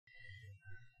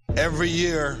Every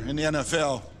year in the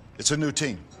NFL, it's a new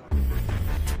team.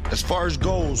 As far as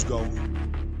goals go,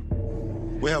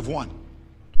 we have one.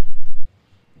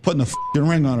 Putting a f***ing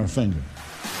ring on our finger.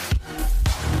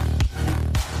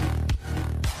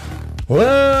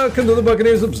 Welcome to the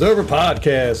Buccaneers Observer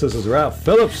Podcast. This is Ralph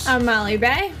Phillips. I'm Molly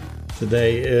Bay.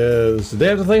 Today is the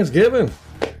day after Thanksgiving,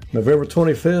 November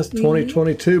 25th,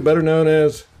 2022, better known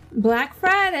as Black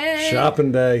Friday.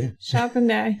 Shopping Day. Shopping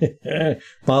Day.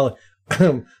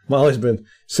 Molly's been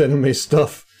sending me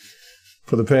stuff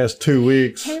for the past 2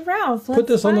 weeks. Hey, Ralph, Put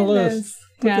this on the list.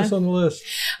 Put this on the list.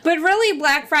 But really,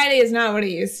 Black Friday is not what it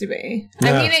used to be.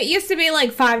 Yeah. I mean, it used to be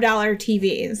like $5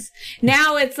 TVs.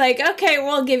 Now it's like, okay,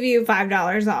 we'll give you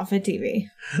 $5 off a TV.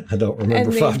 I don't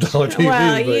remember $5 TVs.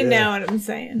 Well, you know what I'm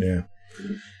saying. Yeah.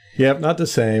 Yep, not the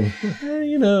same.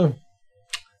 You know,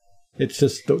 it's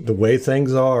just the way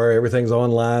things are. Everything's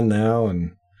online now,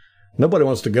 and nobody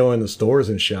wants to go in the stores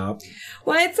and shop.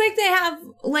 Well, it's like they have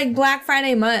like Black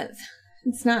Friday month.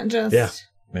 It's not just... Yeah.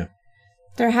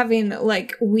 They're having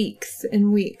like weeks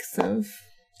and weeks of...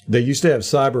 They used to have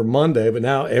Cyber Monday, but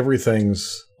now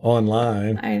everything's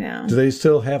online. I know. Do they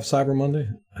still have Cyber Monday?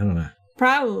 I don't know.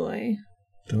 Probably.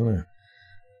 Don't know.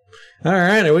 All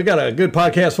right, we got a good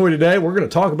podcast for you today. We're going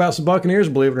to talk about some Buccaneers,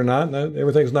 believe it or not.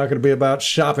 Everything's not going to be about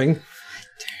shopping.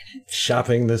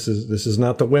 Shopping. This is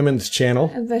not the women's channel.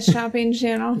 The shopping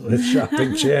channel. The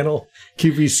shopping channel.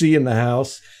 QVC in the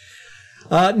house.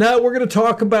 No, we're going to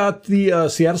talk about the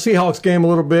Seattle Seahawks game a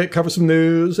little bit, cover some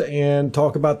news, and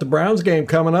talk about the Browns game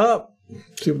coming up.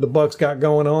 See what the Bucs got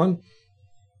going on.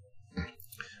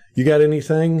 You got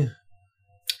anything?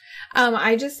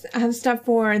 I just have stuff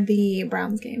for the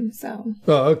Browns game, so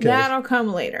okay. That'll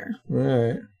come later. All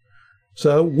right.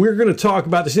 So we're going to talk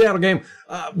about the Seattle game.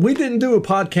 We didn't do a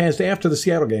podcast after the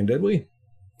Seattle game, did we?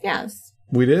 Yes.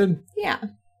 We did? Yeah.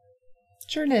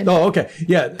 Sure did. Oh, okay.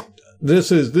 Yeah.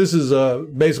 This is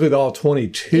basically the all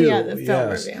 22. Yeah, the film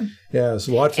review. Yes,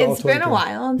 watch all 22. It's been a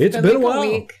while. It's been a like while.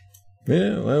 A week.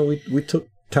 Yeah, well, we took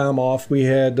time off. We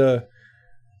had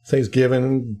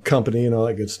Thanksgiving company and all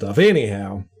that good stuff.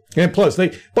 Anyhow, and plus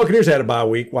Buccaneers had a bye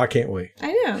week. Why can't we?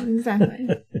 I know, exactly.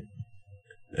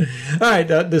 All right,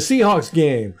 the Seahawks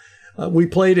game. We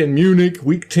played in Munich,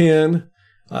 Week 10,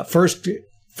 first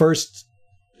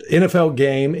NFL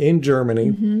game in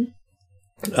Germany. Mm-hmm.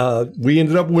 We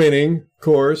ended up winning, of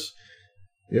course.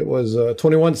 It was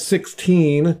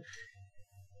 21-16.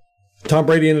 Tom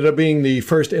Brady ended up being the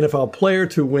first NFL player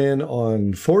to win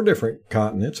on 4 different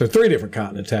continents, or 3 different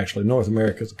continents, actually. North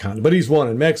America is a continent. But he's won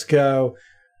in Mexico,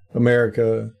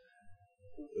 America,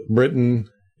 Britain,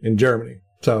 and Germany.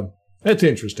 So that's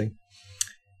interesting.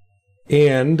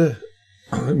 And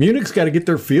Munich's got to get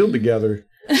their field together.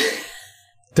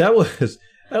 That was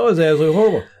absolutely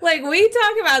horrible. Like, we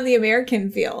talk about the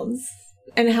American fields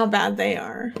and how bad they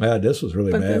are. Yeah, this was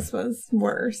really bad. But this was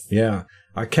worse. Yeah.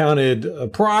 I counted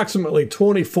approximately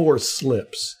 24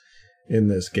 slips in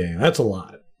this game. That's a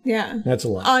lot. Yeah. That's a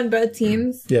lot. On both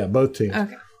teams? Yeah, both teams.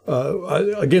 Okay.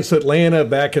 Against Atlanta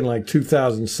back in like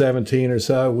 2017 or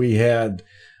so, we had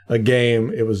a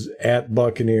game. It was at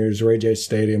Buccaneers, Ray J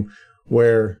Stadium,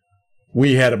 where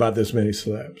we had about this many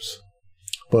slips.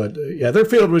 But yeah, their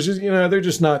field was just, they're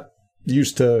just not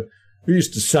used to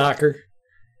soccer,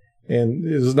 and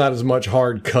there's not as much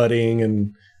hard cutting,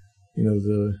 and we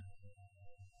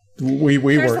There's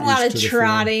weren't a lot used of to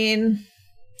trotting.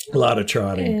 A lot of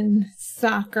trotting. In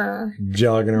soccer.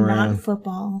 Jogging around. Not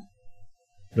football.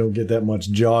 You don't get that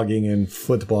much jogging in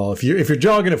football. If you're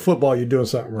jogging in football, you're doing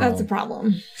something wrong. That's a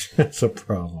problem. That's a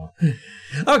problem.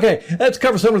 Okay, let's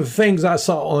cover some of the things I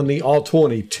saw on the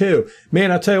All-22.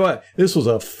 Man, I tell you what, this was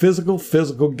a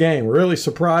physical game. Really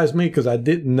surprised me because I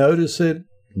didn't notice it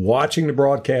watching the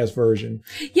broadcast version.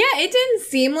 Yeah, it didn't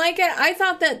seem like it. I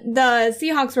thought that the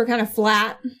Seahawks were kind of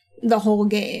flat the whole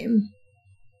game.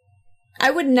 I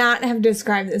would not have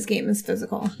described this game as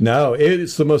physical. No,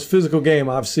 it's the most physical game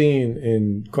I've seen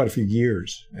in quite a few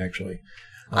years, actually.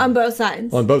 On both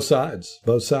sides. On both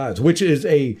sides, which is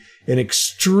an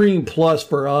extreme plus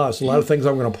for us. A lot of things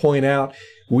I'm going to point out.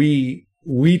 We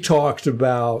talked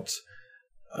about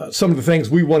some of the things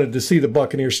we wanted to see the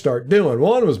Buccaneers start doing.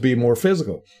 One was be more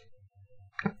physical.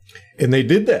 And they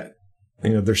did that.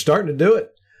 They're starting to do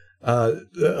it.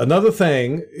 Another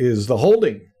thing is the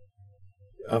holding.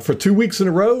 For 2 weeks in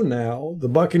a row now, the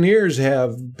Buccaneers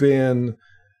have been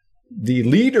the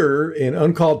leader in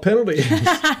uncalled penalties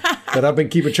that I've been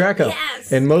keeping track of.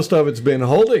 Yes. And most of it's been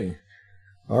holding.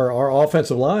 Our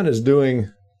offensive line is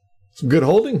doing some good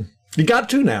holding. You got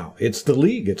to now. It's the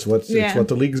league. It's what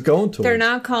the league's going to. They're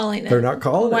not calling it. They're not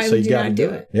calling Why it, so would you got to not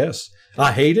do it. Yes.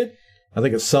 I hate it. I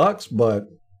think it sucks, but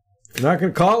you're not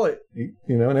going to call it,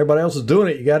 and everybody else is doing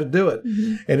it, you got to do it.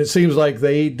 Mm-hmm. And it seems like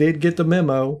they did get the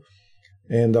memo,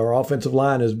 and our offensive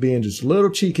line is being just a little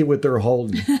cheeky with their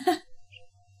holding.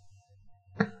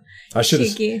 I should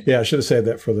have said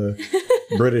that for the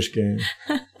British game.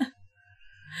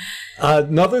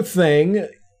 Another thing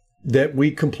that we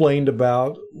complained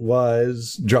about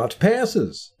was dropped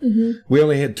passes. Mm-hmm. We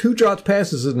only had 2 dropped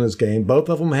passes in this game. Both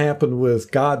of them happened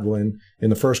with Godwin in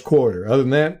the first quarter. Other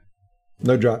than that,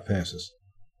 no dropped passes.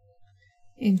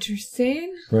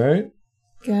 Interesting. Right?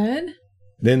 Good.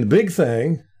 Then the big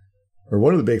thing, or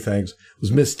one of the big things,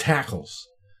 was missed tackles.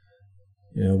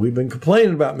 We've been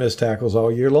complaining about missed tackles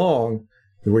all year long.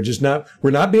 We're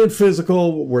not being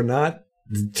physical. We're not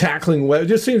tackling well. It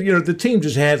just seems, the team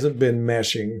just hasn't been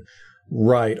meshing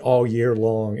right all year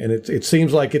long. And it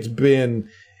seems like it's been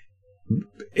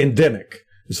endemic.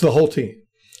 It's the whole team.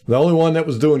 The only one that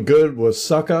was doing good was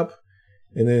Suckup.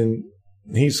 And then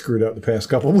he screwed up the past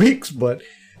couple of weeks, but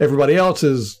everybody else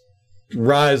is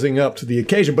rising up to the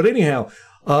occasion. But anyhow,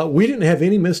 we didn't have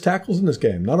any missed tackles in this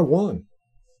game. Not a one.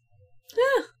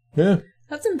 Yeah.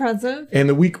 That's impressive. And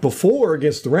the week before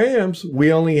against the Rams,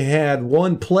 we only had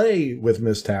 1 play with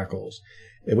missed tackles.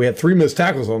 And we had 3 missed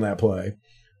tackles on that play,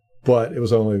 but it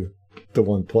was only the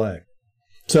 1 play.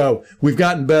 So we've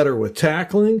gotten better with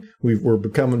tackling. We're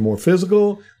becoming more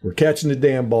physical. We're catching the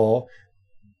damn ball.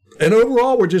 And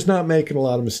overall, we're just not making a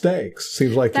lot of mistakes.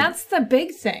 Seems like that's the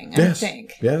big thing, I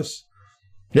think. Yes.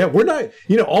 Yeah, we're not,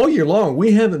 all year long,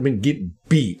 we haven't been getting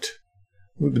beat.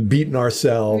 We've been beating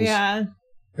ourselves. Yeah.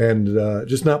 And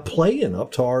just not playing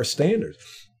up to our standards.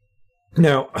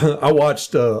 Now, I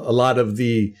watched a lot of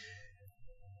the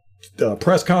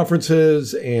press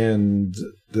conferences and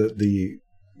the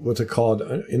what's it called?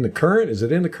 In the Current? Is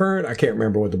it In the Current? I can't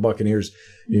remember what the Buccaneers,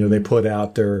 they put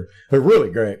out there. They're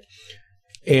really great.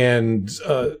 And,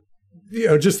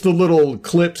 just the little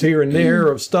clips here and there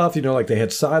of stuff, like they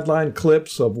had sideline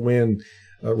clips of when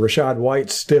Rashad White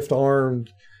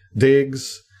stiff-armed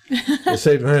Diggs. They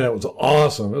said, man, that was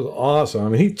awesome. It was awesome. I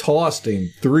mean, he tossed him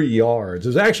 3 yards. It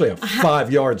was actually a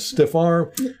 5-yard stiff arm.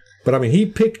 But, he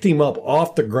picked him up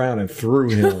off the ground and threw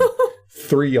him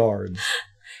 3 yards.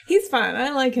 He's fun.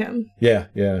 I like him. Yeah.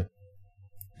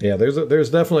 Yeah, there's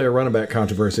definitely a running back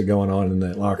controversy going on in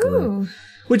that locker room,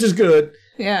 which is good.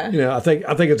 Yeah. I think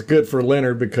it's good for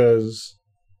Leonard because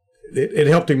it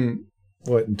helped him,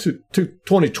 in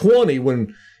 2020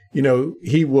 when –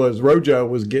 Rojo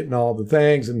was getting all the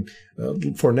things, and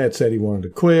Fournette said he wanted to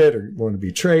quit or wanted to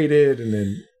be traded. And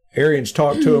then Arians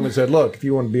talked to him and said, look, if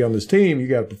you want to be on this team, you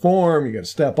got to perform, you got to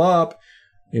step up,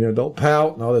 don't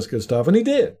pout and all this good stuff. And he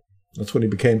did. That's when he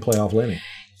became playoff Lenny.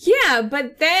 Yeah,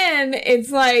 but then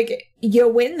it's like you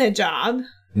win the job,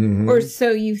 or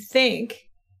so you think.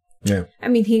 Yeah.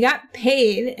 He got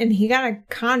paid and he got a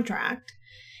contract.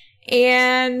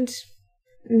 And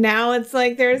now it's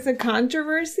like there's a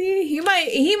controversy. He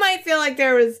might feel like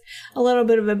there was a little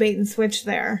bit of a bait and switch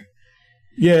there.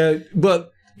 Yeah,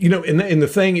 but in the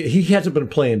thing, he hasn't been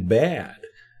playing bad.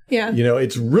 Yeah,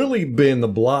 it's really been the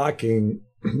blocking.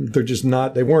 They're just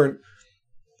not. They weren't.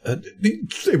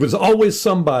 It was always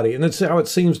somebody, and that's how it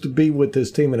seems to be with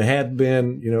this team. And it had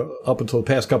been, up until the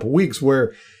past couple of weeks,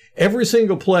 where every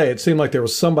single play it seemed like there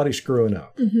was somebody screwing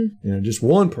up. Just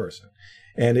one person.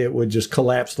 And it would just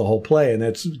collapse the whole play. And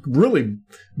that's really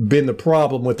been the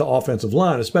problem with the offensive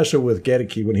line, especially with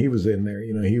Gedeke when he was in there.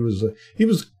 He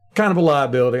was kind of a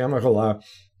liability. I'm not going to lie.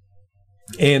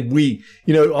 And we,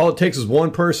 all it takes is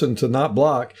one person to not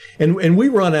block. And we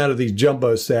run out of these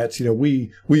jumbo sets.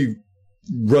 We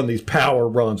run these power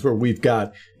runs where we've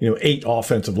got, 8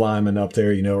 offensive linemen up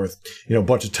there, or, a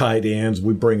bunch of tight ends.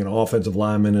 We bring an offensive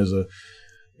lineman as a,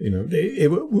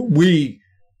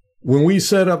 when we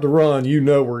set up the run,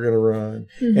 we're going to run.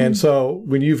 And so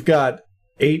when you've got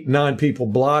 8, 9 people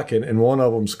blocking and one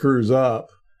of them screws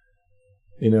up,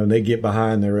 and they get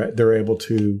behind, they're able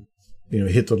to,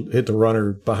 hit the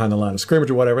runner behind the line of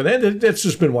scrimmage or whatever. That's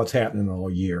just been what's happening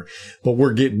all year. But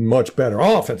we're getting much better.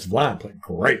 Offensive line playing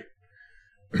great.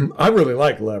 I really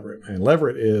like Leverett, man.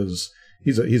 Leverett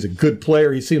he's a good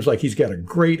player. He seems like he's got a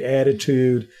great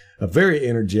attitude, a very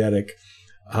energetic.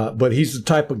 But he's the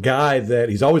type of guy that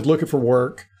he's always looking for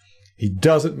work. He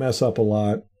doesn't mess up a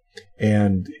lot.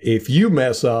 And if you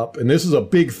mess up, and this is a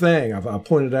big thing, I've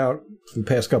pointed out for the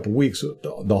past couple of weeks,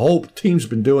 the whole team's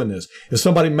been doing this. If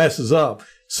somebody messes up,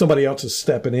 somebody else is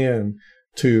stepping in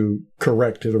to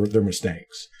correct their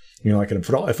mistakes. Like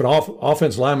if an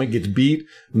offensive lineman gets beat,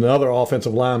 another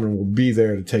offensive lineman will be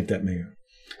there to take that man.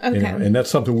 Okay. And that's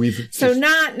something So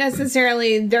not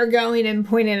necessarily they're going and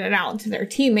pointing it out to their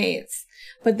teammates,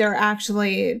 but they're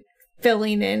actually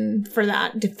filling in for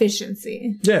that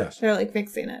deficiency. Yes. They're like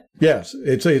fixing it. Yes.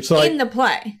 It's like in the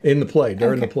play. During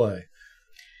the play.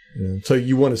 Yeah. So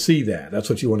you want to see that. That's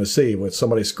what you want to see. When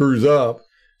somebody screws up,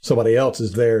 somebody else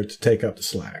is there to take up the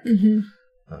slack.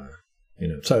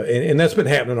 So and that's been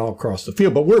happening all across the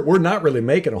field. But we're not really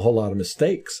making a whole lot of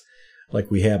mistakes like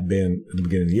we have been at the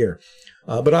beginning of the year.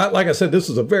 But like I said, this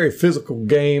is a very physical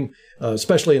game,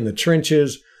 especially in the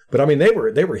trenches. But I mean, they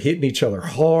were hitting each other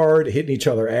hard, hitting each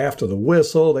other after the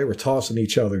whistle. They were tossing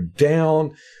each other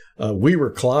down. We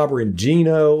were clobbering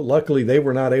Geno. Luckily, they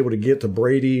were not able to get to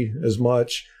Brady as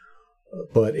much.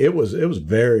 But it was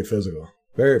very physical,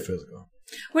 very physical.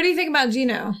 What do you think about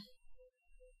Geno?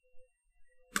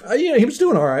 He was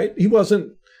doing all right. He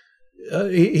wasn't.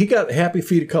 He got happy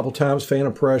feet a couple times, fan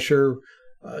of pressure.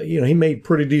 He made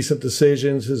pretty decent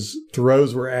decisions. His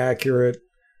throws were accurate.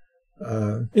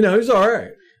 He was all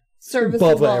right. Serviceable.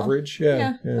 Above average.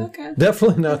 Yeah. Okay.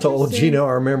 Definitely not the old Geno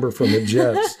I remember from the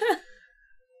Jets.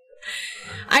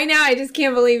 I know. I just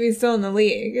can't believe he's still in the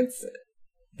league.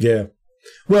 Yeah.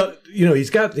 Well,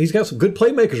 he's got some good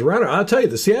playmakers around him. I'll tell you,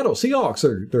 the Seattle Seahawks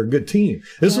they're a good team.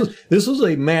 This was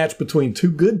a match between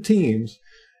two good teams.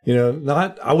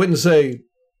 I wouldn't say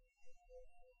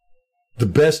the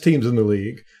best teams in the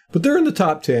league, but they're in the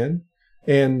top 10,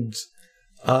 and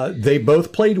they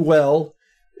both played well.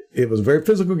 It was a very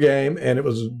physical game, and it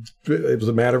was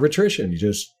a matter of attrition.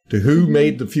 Who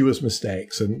made the fewest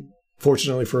mistakes, and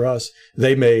fortunately for us,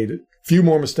 they made a few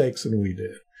more mistakes than we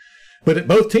did. But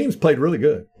both teams played really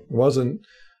good. It wasn't,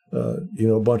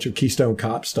 a bunch of Keystone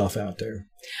Cop stuff out there.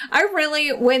 I really,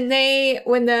 when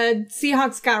the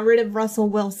Seahawks got rid of Russell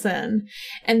Wilson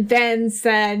and then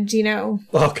said, oh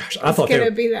gosh, I thought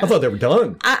they were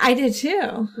done. I did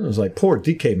too. I was like, poor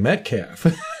DK Metcalf.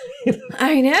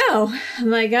 I know.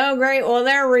 I'm like, oh great. Well,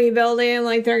 they're rebuilding.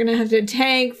 Like they're gonna have to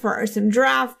tank for some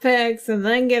draft picks and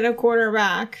then get a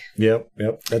quarterback. Yep.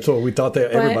 That's what we thought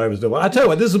everybody was doing. I tell you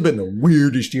what, this has been the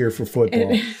weirdest year for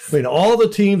football. I mean, all the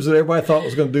teams that everybody thought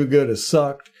was going to do good has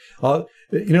sucked. Like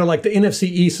the NFC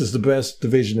East is the best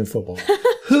division in football.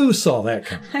 Who saw that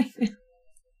coming?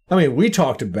 I mean, we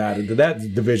talked about it. That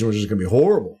division was just going to be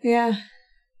horrible. Yeah.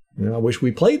 I wish we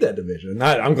played that division.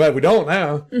 I'm glad we don't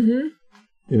now. Mm-hmm.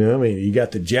 You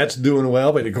got the Jets doing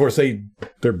well, but of course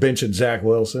they're benching Zach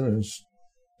Wilson. It's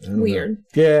weird.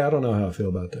 Yeah, I don't know how I feel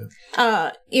about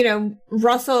that.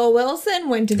 Russell Wilson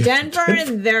went to Denver,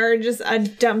 and they're just a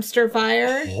dumpster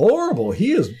fire. Horrible.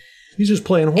 He's just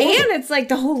playing horrible. And it's like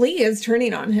the whole league is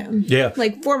turning on him. Yeah.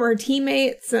 Like former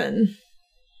teammates and...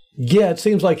 Yeah, it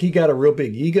seems like he got a real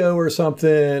big ego or something,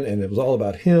 and it was all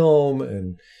about him,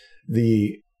 and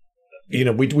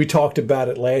we talked about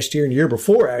it last year and the year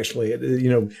before, actually.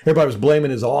 Everybody was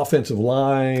blaming his offensive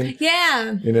line.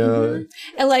 Yeah. Mm-hmm.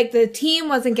 And like the team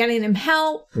wasn't getting him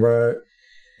help. Right.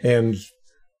 And,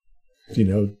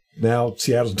 now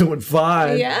Seattle's doing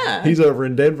fine. Yeah. He's over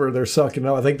in Denver. They're sucking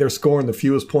up. I think they're scoring the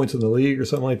fewest points in the league or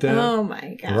something like that. Oh,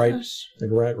 my gosh.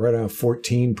 Right around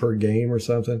 14 per game or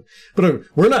something. But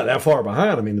we're not that far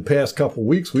behind. I mean, the past couple of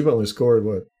weeks, we've only scored,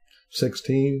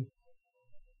 16?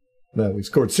 No, we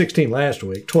scored 16 last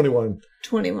week, 21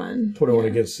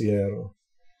 against Seattle.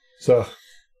 So,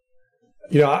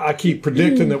 I keep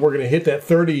predicting that we're going to hit that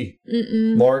 30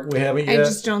 mark. We haven't yet. I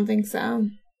just don't think so.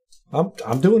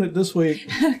 I'm doing it this week.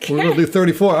 Okay. We're going to do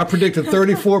 34. I predicted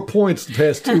 34 points the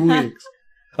past 2 weeks.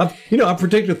 I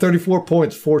predicted 34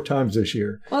 points 4 times this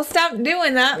year. Well, stop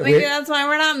doing that. Maybe that's why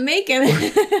we're not making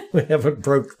it. We haven't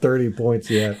broke 30 points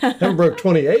yet. Haven't broke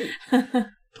 28.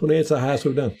 28's the highest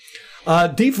we've done.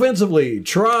 Defensively,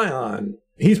 Tryon,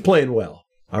 he's playing well.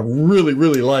 I really,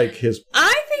 really like his.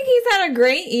 I think he's had a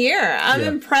great year. I'm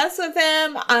impressed with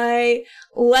him. I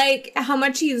like how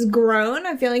much he's grown.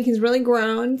 I feel like he's really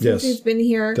grown since he's been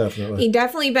here. Definitely. He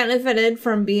definitely benefited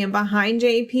from being behind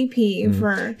JPP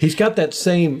for. He's got that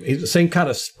same kind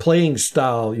of playing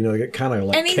style, kind of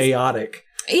like chaotic.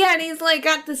 Yeah, and he's like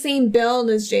got the same build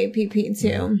as JPP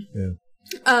too.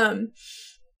 Yeah.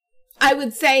 I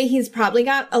would say he's probably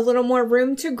got a little more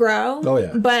room to grow. Oh,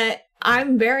 yeah. But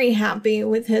I'm very happy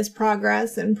with his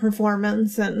progress and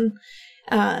performance and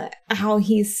how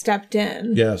he's stepped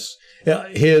in. Yes. Yeah,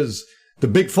 the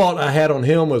big fault I had on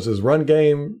him was his run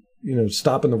game,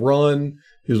 stopping the run.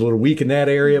 He was a little weak in that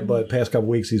area, but past couple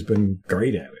weeks he's been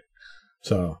great at it.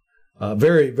 So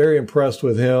very, very impressed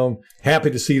with him. Happy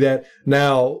to see that.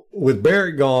 Now, with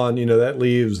Barrett gone, that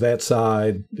leaves that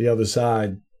side, the other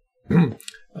side,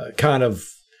 kind of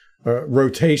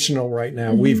rotational right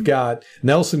now. Mm-hmm. We've got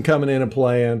Nelson coming in and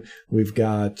playing. We've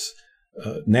got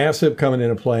Nassib coming in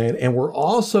and playing. And we're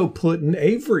also putting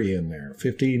Avery in there,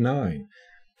 59.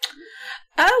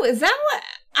 Oh, is that what?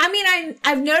 I mean,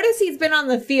 I've noticed he's been on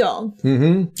the field,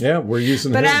 Yeah, we're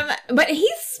using him. but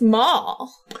he's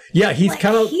small. Yeah, he's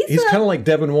kind of like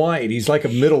Devin White. He's like a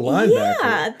middle linebacker.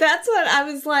 Yeah, that's what I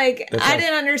was like. I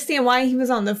didn't understand why he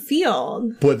was on the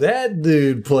field. But that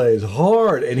dude plays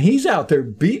hard, and he's out there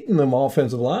beating them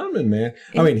offensive linemen, man.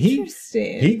 I mean,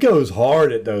 he goes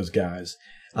hard at those guys.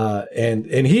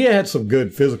 And he had some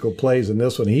good physical plays in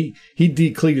this one. He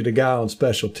decleated a guy on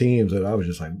special teams that I was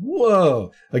just like,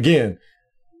 whoa. Again,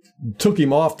 took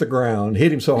him off the ground,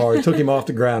 hit him so hard, took him off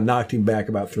the ground, knocked him back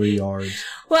about 3 yards.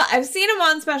 Well, I've seen him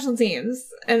on special teams,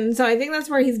 and so I think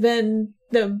that's where he's been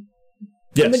the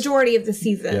majority of the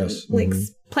season,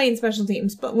 playing special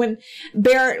teams. But when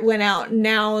Barrett went out,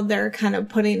 now they're kind of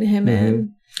putting him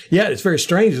in. Yeah, it's very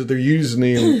strange that they're using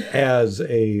him as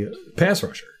a pass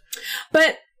rusher.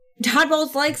 But Todd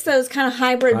Bowles likes those kind of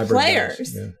hybrid players.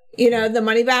 Guys, yeah. You know, the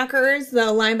money backers, the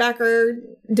linebacker,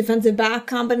 defensive back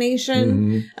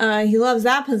combination. He loves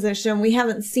that position. We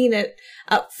haven't seen it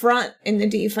up front in the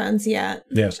defense yet.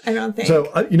 Yes. I don't think. So,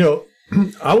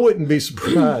 I wouldn't be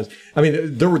surprised. I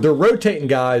mean, they're rotating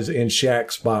guys in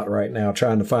Shaq's spot right now,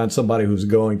 trying to find somebody who's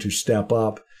going to step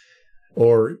up.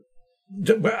 Or,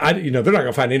 they're not going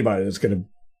to find anybody that's going to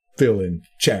fill in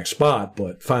Shaq's spot,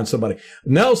 but find somebody.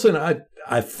 Nelson,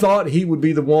 I thought he would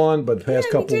be the one, but the past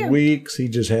couple of weeks, he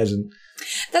just hasn't.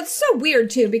 That's so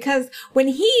weird, too, because when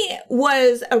he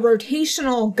was a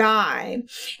rotational guy,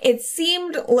 it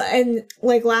seemed,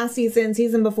 like last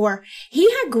season before,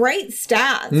 he had great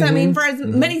stats. I mean, for as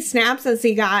many snaps as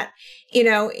he got,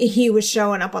 he was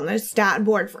showing up on the stat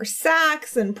board for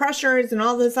sacks and pressures and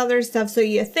all this other stuff. So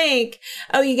you think,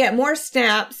 you get more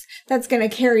snaps, that's going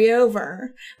to carry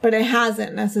over. But it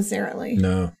hasn't necessarily.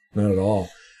 No, not at all.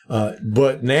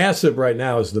 But Nassib right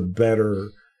now is the better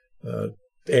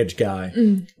edge guy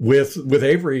with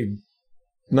Avery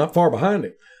not far behind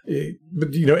him.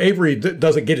 But, Avery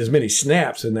doesn't get as many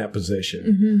snaps in that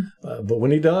position. But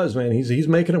when he does, man, he's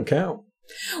making them count.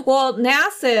 Well,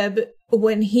 Nassib,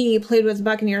 when he played with the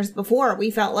Buccaneers before,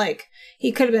 we felt like he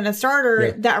could have been a starter.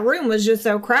 Yeah. That room was just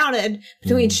so crowded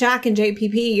between Shaq and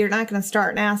JPP. You're not going to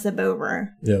start Nassib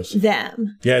over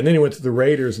them. Yeah, and then he went to the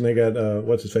Raiders, and they got,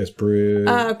 what's his face?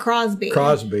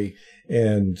 Crosby.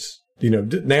 And,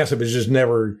 Nassib has just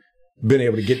never been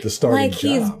able to get the starting job.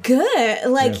 He's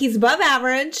good. He's above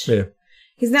average. Yeah.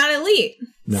 He's not elite.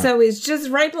 No. So he's just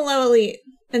right below elite.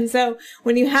 And so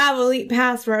when you have elite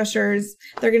pass rushers,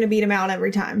 they're going to beat him out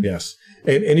every time. Yes.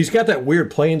 And he's got that weird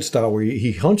playing style where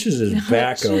he hunches his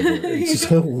back over. It's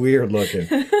so weird looking.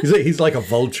 He's like a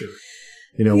vulture,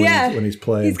 when he's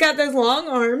playing. He's got those long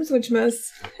arms, which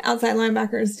most outside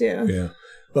linebackers do. Yeah.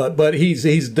 But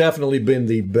he's definitely been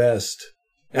the best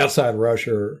outside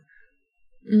rusher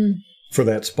for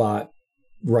that spot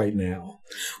right now.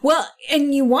 Well,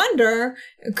 and you wonder,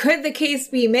 could the case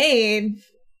be made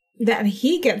that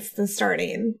he gets the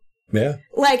starting? Yeah.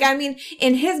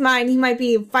 In his mind, he might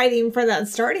be fighting for that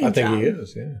starting job. I think he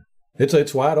is, yeah.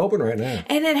 It's wide open right now.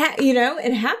 And it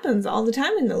happens all the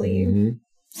time in the league.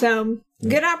 So,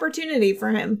 good opportunity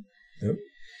for him. Yep.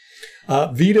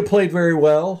 Vita played very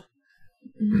well.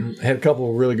 Had a couple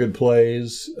of really good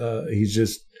plays.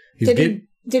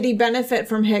 Did he benefit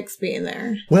from Hicks being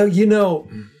there? Well, what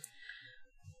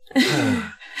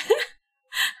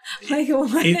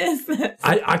is this?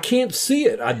 I can't see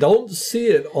it. I don't see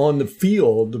it on the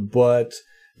field, but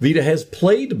Vita has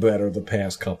played better the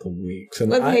past couple of weeks.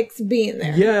 And with Hicks being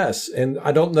there. Yes, and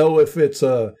I don't know if it's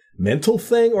a mental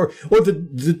thing or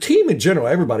the team in general.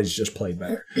 Everybody's just played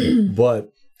better. But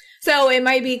so it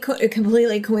might be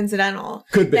completely coincidental.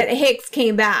 Could be. That Hicks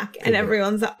came back and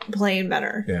everyone's playing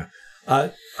better. Yeah.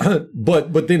 But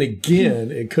then again,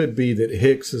 it could be that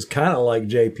Hicks is kind of like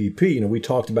JPP. We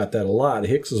talked about that a lot.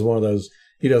 Hicks is one of those,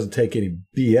 he doesn't take any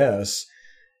BS.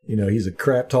 He's a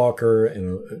crap talker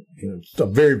and a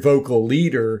very vocal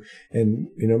leader. And,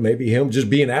 maybe him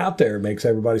just being out there makes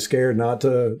everybody scared not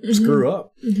to screw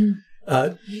up.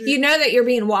 That you're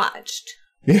being watched.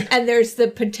 Yeah. And there's the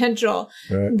potential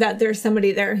that there's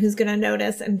somebody there who's going to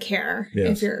notice and care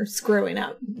if you're screwing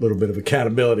up. A little bit of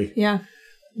accountability. Yeah.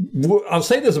 I'll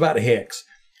say this about Hicks.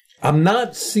 I'm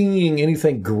not seeing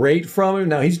anything great from him.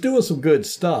 Now, he's doing some good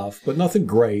stuff, but nothing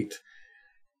great.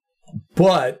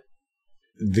 But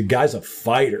the guy's a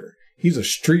fighter. He's a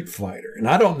street fighter. And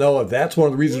I don't know if that's one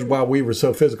of the reasons why we were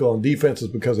so physical on defense is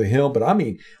because of him. But,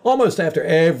 almost after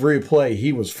every play,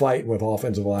 he was fighting with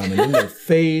offensive linemen in their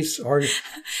face.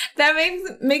 That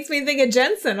makes me think of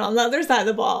Jensen on the other side of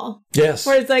the ball. Yes.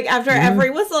 Where it's after every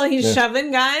whistle, he's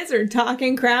shoving guys or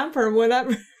talking crap or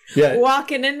whatever. Yeah.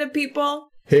 Walking into people.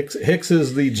 Hicks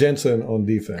is the Jensen on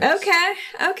defense.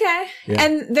 Okay. Yeah.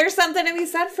 And there's something to be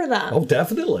said for that. Oh,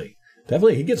 definitely.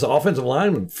 He gets the offensive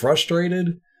lineman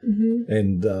frustrated,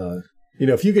 and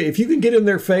if you can get in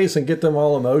their face and get them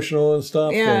all emotional and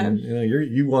stuff, then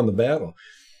you won the battle.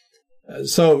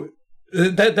 So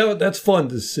that's fun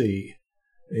to see.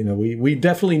 We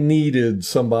definitely needed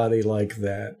somebody like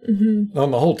that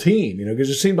on the whole team. Because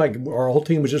it seemed like our whole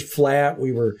team was just flat.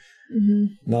 We were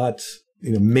not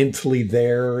mentally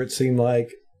there. It seemed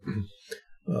like,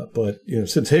 but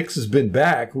since Hicks has been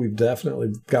back, we've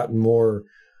definitely gotten more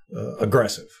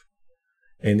aggressive,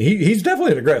 and he's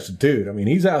definitely an aggressive dude. I mean,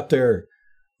 he's out there,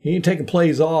 he ain't taking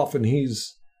plays off, and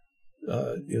he's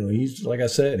like I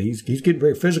said, he's getting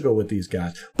very physical with these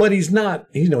guys, but he's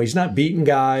not beating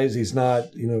guys. He's not,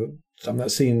 I'm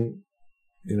not seeing,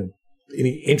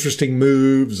 any interesting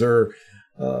moves or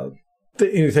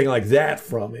anything like that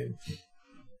from him,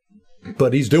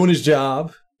 but he's doing his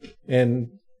job and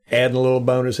adding a little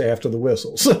bonus after the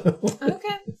whistle. So.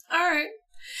 Okay. All right.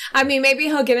 I mean, maybe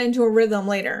he'll get into a rhythm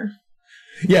later.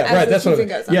 Yeah, right. That's what I mean.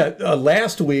 Yeah,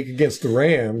 last week against the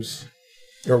Rams,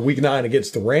 or week 9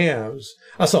 against the Rams,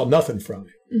 I saw nothing from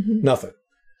him. Nothing.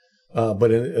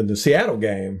 But in the Seattle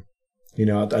game,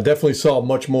 I definitely saw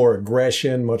much more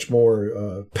aggression, much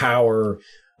more power,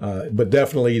 but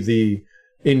definitely the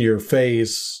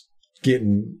in-your-face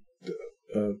getting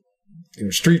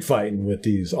street fighting with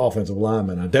these offensive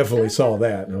linemen. I definitely saw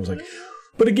that, and I was like,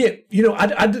 but again,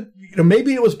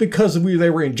 maybe it was because they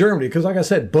were in Germany, because like I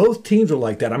said, both teams were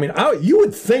like that. I mean, you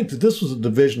would think that this was a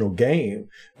divisional game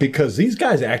because these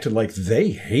guys acted like they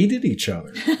hated each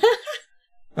other.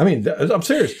 I mean, I'm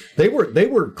serious. They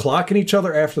were clocking each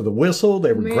other after the whistle.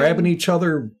 They were grabbing each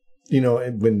other,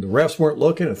 when the refs weren't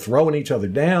looking, and throwing each other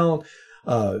down.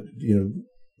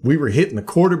 We were hitting the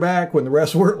quarterback when the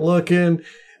refs weren't looking.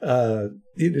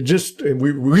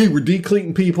 We were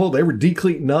decleating people. They were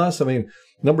decleating us. I mean,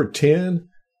 number 10,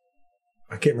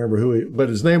 I can't remember but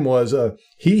his name was,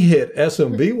 he hit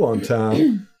SMB one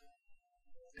time.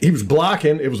 He was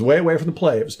blocking. It was way away from the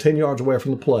play. It was 10 yards away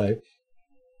from the play.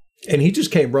 And he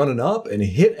just came running up and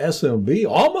hit SMB,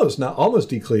 almost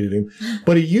decleated him,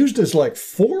 but he used his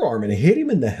forearm and hit him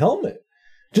in the helmet,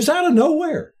 just out of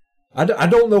nowhere. I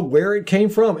don't know where it came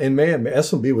from. And man,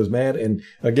 SMB was mad. And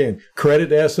again, credit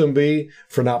to SMB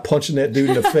for not punching that dude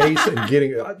in the face and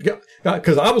getting,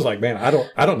 because I was like, man, I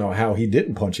don't know how he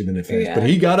didn't punch him in the face, but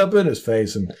he got up in his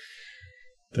face, and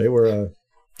they were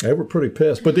pretty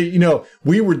pissed. But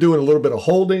we were doing a little bit of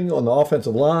holding on the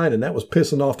offensive line, and that was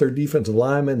pissing off their defensive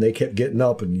linemen. They kept getting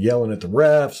up and yelling at the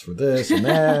refs for this and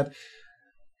that.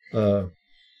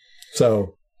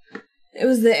 So. It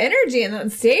was the energy in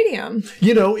that stadium.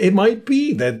 It might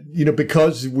be that,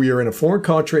 because we are in a foreign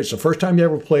country, it's the first time you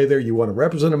ever play there, you want to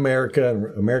represent America, and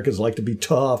Americans like to be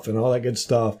tough and all that good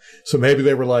stuff. So maybe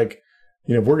they were like,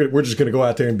 we're just going to go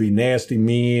out there and be nasty,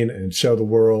 mean, and show the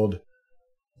world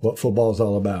what football is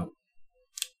all about.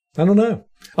 I don't know.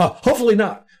 Hopefully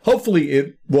not.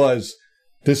 Hopefully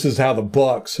this is how the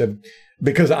Bucs have,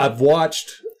 because I've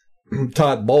watched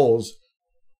Todd Bowles.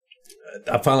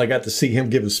 I finally got to see him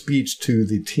give a speech to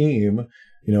the team,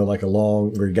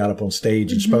 where he got up on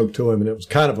stage and spoke to him. And it was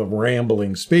kind of a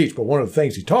rambling speech. But one of the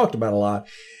things he talked about a lot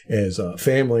is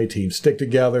family, teams stick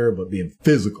together, but being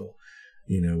physical.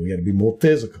 We got to be more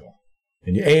physical.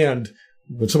 And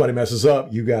when somebody messes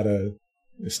up, you got to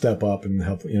step up and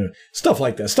help, stuff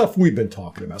like that, stuff we've been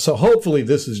talking about. So hopefully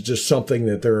this is just something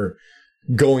that they're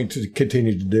going to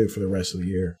continue to do for the rest of the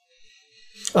year.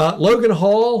 Logan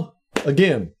Hall.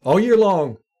 Again, all year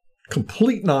long,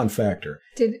 complete non-factor.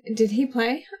 Did he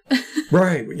play?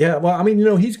 Right. Yeah. Well, I mean,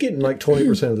 he's getting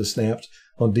 20% of the snaps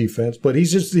on defense, but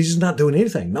he's just not doing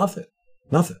anything. Nothing.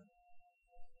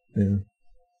 Yeah.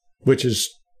 Which is,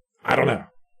 I don't know.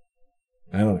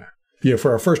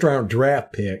 For our first round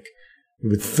draft pick, you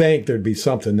would think there'd be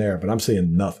something there, but I'm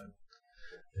seeing nothing.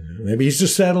 Maybe he's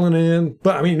just settling in,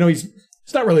 but I mean, he's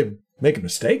not really making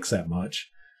mistakes that much,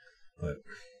 but.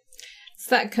 It's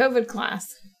that COVID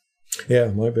class. Yeah,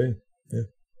 it might be. Yeah.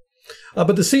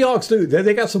 But the Seahawks do.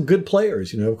 They got some good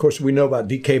players. Of course, we know about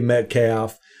DK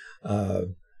Metcalf. What's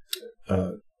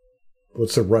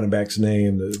the running back's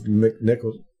name?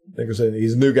 Nicholson.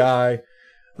 He's a new guy.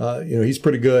 He's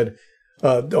pretty good.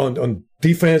 On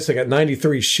defense, they got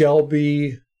 93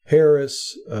 Shelby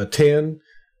Harris, 10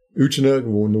 Uchenna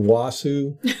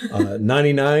Nwasu,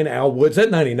 99 Al Woods. That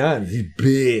 99, he's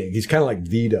big. He's kind of like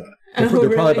Vita. They're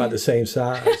probably about the same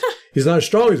size. He's not as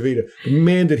strong as Vita. But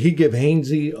man, did he give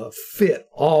Hainsey a fit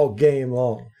all game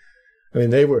long. I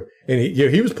mean,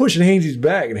 he was pushing Hainsey's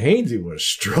back, and Hainsey was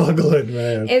struggling,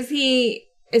 man. Is he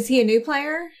a new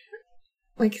player?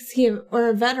 Like, is he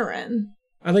a veteran?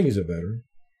 I think he's a veteran.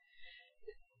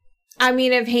 I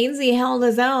mean, if Hainsey held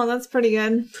his own, that's pretty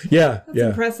good. Yeah, That's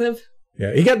impressive.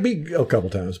 Yeah, he got beat a couple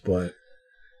times, but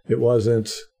it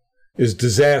wasn't as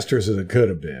disastrous as it could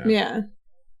have been. Yeah.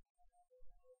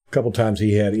 A couple times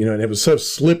he had, and it was so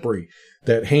slippery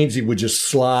that Hainsey would just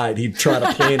slide. He'd try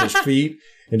to plant his feet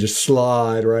and just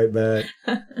slide right back.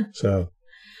 So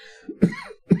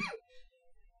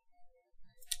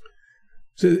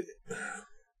I'm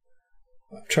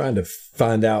trying to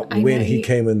find out when he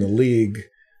came in the league.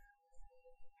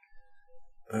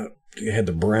 He had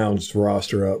the Browns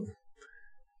roster up.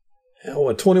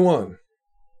 21.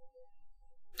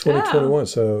 2021.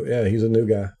 So, yeah, he's a new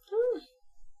guy.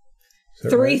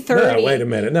 330. Right? No, wait a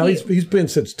minute. No, he's been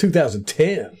since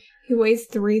 2010. He weighs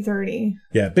 330.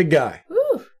 Yeah, big guy.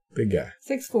 Ooh. Big guy.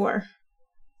 6'4".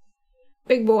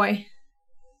 Big boy.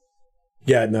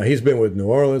 Yeah, no, he's been with New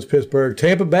Orleans, Pittsburgh,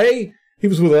 Tampa Bay. He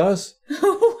was with us.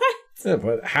 What? Yeah,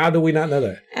 but how do we not know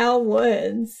that? Al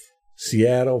Woods.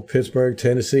 Seattle, Pittsburgh,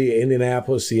 Tennessee,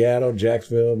 Indianapolis, Seattle,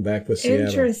 Jacksonville, and back with Seattle.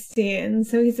 Interesting.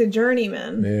 So he's a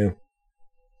journeyman.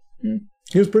 Yeah.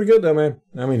 He was pretty good, though, man.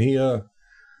 I mean,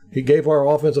 he gave our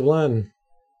offensive line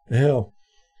hell.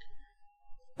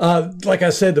 Like I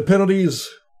said, the penalties,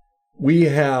 we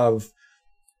have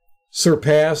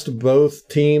surpassed both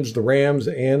teams, the Rams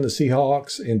and the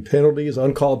Seahawks, in penalties,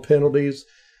 uncalled penalties.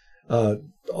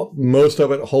 Most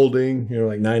of it holding,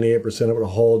 like 98% of it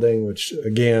holding, which,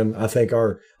 again, I think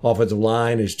our offensive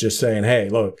line is just saying, hey,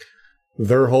 look,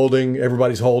 they're holding,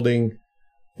 everybody's holding.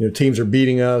 Teams are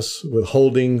beating us with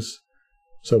holdings,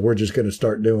 so we're just going to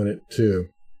start doing it too,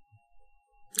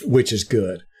 which is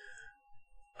good.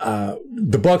 The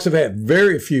Bucs have had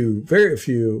very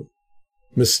few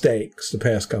mistakes the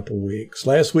past couple of weeks.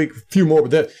 Last week, a few more,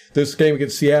 but this game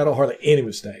against Seattle, hardly any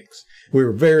mistakes. We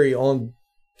were very on.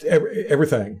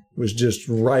 Everything was just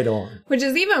right on. Which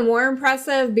is even more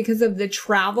impressive because of the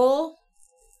travel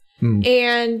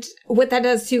and what that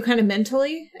does too, kind of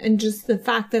mentally, and just the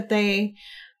fact that they,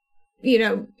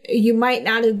 you might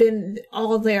not have been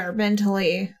all there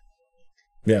mentally.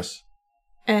 Yes.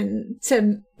 And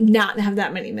to not have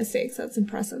that many mistakes, that's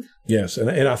impressive. Yes,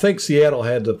 and I think Seattle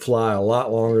had to fly a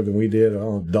lot longer than we did,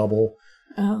 double.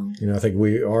 Oh. I think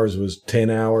ours was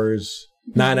 10 hours.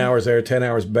 9 hours there, 10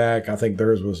 hours back. I think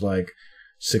theirs was like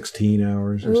 16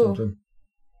 hours or something.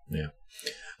 Yeah.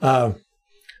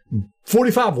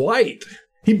 45 White.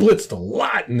 He blitzed a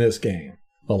lot in this game.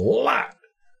 A lot.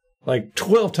 Like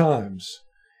 12 times.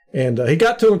 And he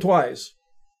got to him twice.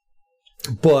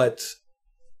 But,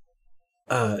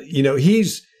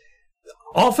 he's...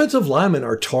 Offensive linemen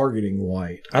are targeting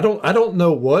White. I don't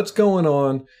know what's going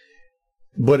on,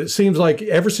 but it seems like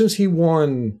ever since he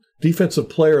won Defensive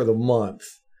Player of the Month,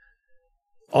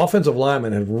 offensive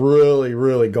linemen have really,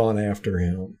 really gone after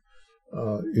him.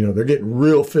 They're getting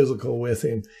real physical with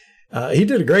him. He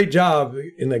did a great job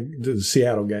in the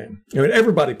Seattle game. I mean,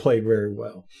 everybody played very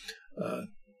well,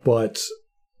 but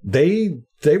they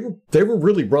were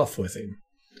really rough with him.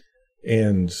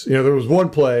 And there was one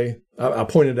play I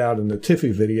pointed out in the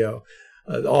Tiffy video.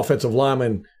 The offensive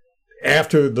lineman,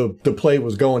 after the play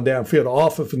was going downfield,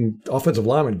 offensive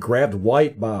lineman grabbed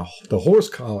White by the horse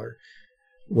collar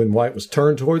when White was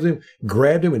turned towards him,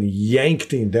 grabbed him and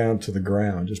yanked him down to the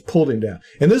ground, just pulled him down.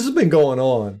 And this has been going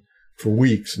on for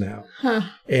weeks now. Huh.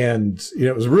 And,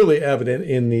 it was really evident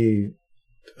in the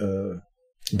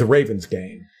Ravens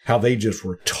game, how they just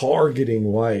were targeting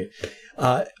White.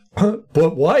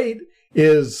 But White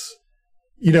is,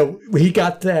 he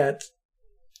got that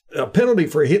penalty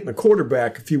for hitting the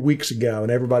quarterback a few weeks ago, and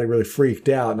everybody really freaked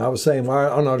out. And I was saying, I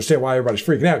don't understand why everybody's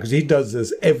freaking out, because he does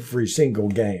this every single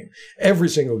game. Every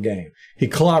single game. He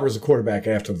clobbers the quarterback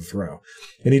after the throw.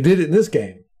 And he did it in this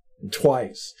game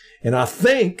twice. And I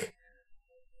think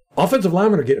offensive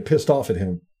linemen are getting pissed off at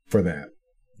him for that.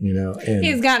 And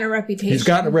he's gotten a reputation. He's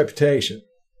gotten a reputation.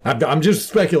 I'm just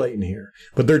speculating here.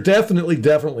 But they're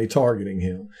definitely targeting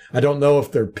him. I don't know if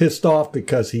they're pissed off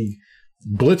because he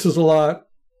blitzes a lot,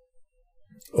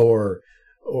 or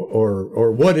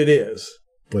what it is,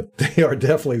 but they are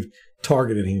definitely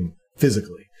targeting him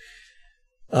physically.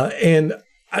 And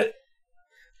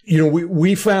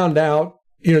we found out,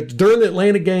 during the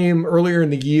Atlanta game earlier in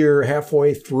the year,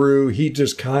 halfway through, he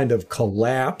just kind of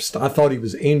collapsed. I thought he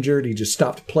was injured. He just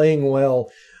stopped playing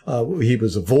well. He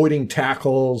was avoiding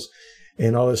tackles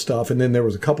and all this stuff. And then there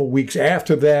was a couple weeks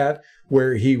after that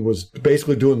where he was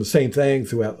basically doing the same thing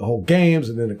throughout the whole games.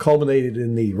 And then it culminated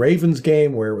in the Ravens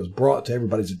game where it was brought to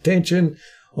everybody's attention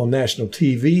on national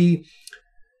TV.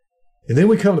 And then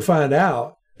we come to find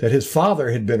out that his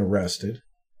father had been arrested,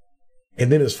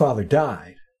 and then his father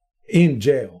died. in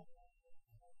jail.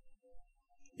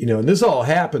 And this all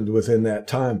happened within that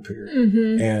time period.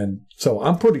 Mm-hmm. And so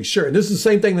I'm pretty sure, and this is the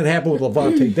same thing that happened with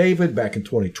Lavonte David back in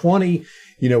 2020.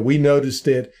 We noticed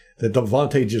it, that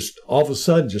Lavonte just all of a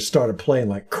sudden just started playing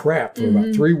like crap for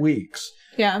about 3 weeks.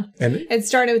 Yeah. And it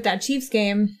started with that Chiefs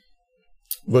game.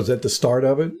 Was that the start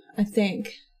of it? I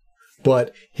think.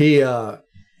 But he, to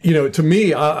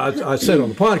me, I said on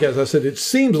the podcast, I said, it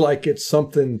seems like it's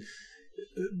something,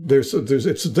 it's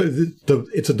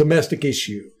a domestic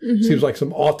issue. Mm-hmm. Seems like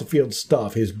some off the field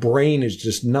stuff. His brain is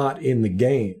just not in the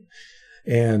game.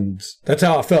 And that's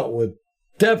how I felt with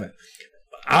Devin.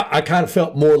 I kind of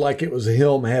felt more like it was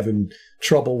him having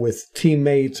trouble with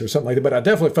teammates or something like that, but I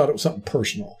definitely felt it was something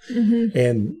personal. Mm-hmm.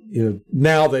 And,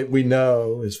 now that we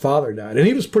know his father died, and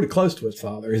he was pretty close to his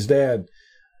father, his dad,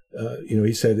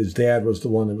 he said his dad was the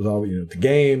one that was always, at the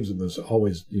games and was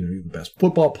always, the best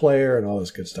football player and all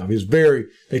this good stuff.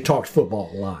 They talked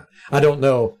football a lot. I don't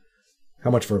know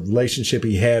how much of a relationship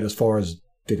he had as far as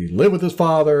did he live with his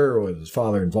father or was his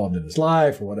father involved in his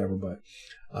life or whatever, but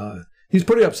he's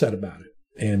pretty upset about it.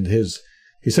 And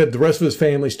he said the rest of his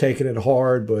family's taking it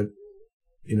hard, but,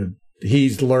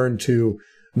 he's learned to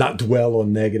not dwell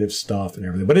on negative stuff and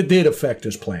everything. But it did affect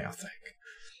his play, I think.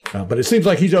 But it seems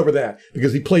like he's over that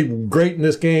because he played great in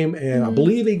this game, and I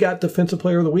believe he got Defensive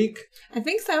Player of the Week. I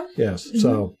think so. Yes. Mm-hmm.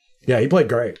 So, yeah, he played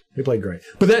great.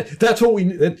 But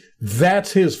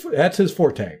that's his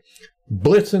forte.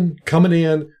 Blitzing, coming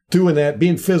in, doing that,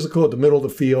 being physical at the middle of the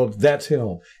field, that's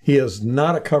him. He is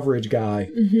not a coverage guy.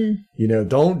 Mm-hmm.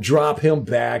 Don't drop him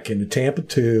back into Tampa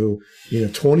 2,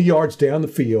 20 yards down the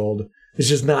field. It's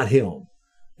just not him,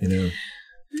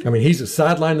 I mean, he's a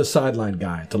sideline-to-sideline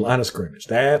guy at the line of scrimmage.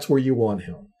 That's where you want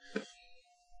him.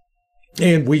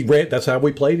 And that's how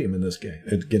we played him in this game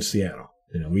against Seattle.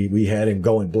 We had him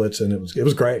going blitzing. It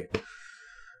was great.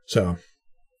 So,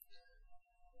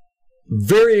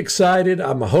 very excited.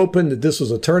 I'm hoping that this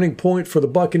was a turning point for the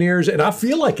Buccaneers, and I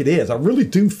feel like it is. I really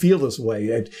do feel this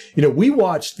way. We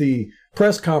watched the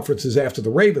press conferences after the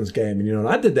Ravens game, and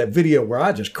I did that video where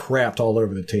I just crapped all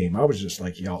over the team. I was just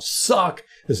like, y'all suck.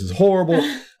 This is horrible.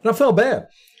 And I felt bad.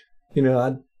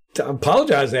 I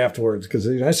apologized afterwards because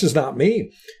that's just not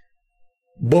me.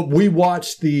 But we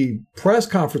watched the press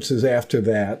conferences after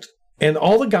that, and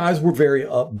all the guys were very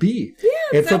upbeat.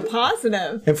 Yeah, and so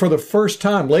positive. And for the first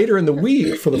time, later in the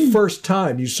week, for the first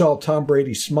time, you saw Tom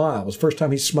Brady smile. It was the first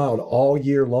time he smiled all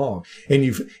year long. And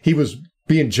he was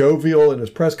being jovial in his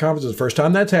press conferences. The first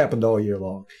time that's happened all year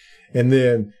long. And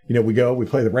then, we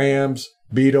play the Rams,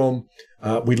 beat them.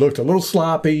 We looked a little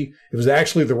sloppy. It was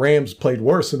actually the Rams played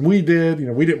worse than we did.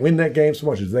 We didn't win that game so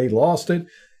much as they lost it.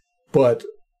 But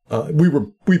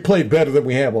we played better than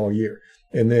we have all year.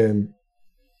 And then,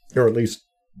 or at least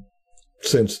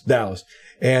since Dallas.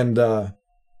 And then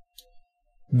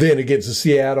against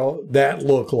Seattle, that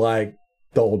looked like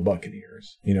the old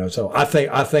Buccaneers. So I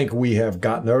think we have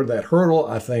gotten over that hurdle.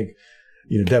 I think,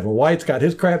 Devin White's got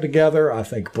his crap together. I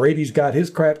think Brady's got his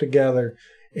crap together.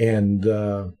 And,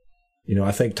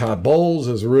 I think Todd Bowles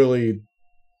is really,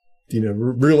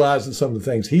 realizing some of the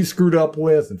things he screwed up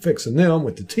with and fixing them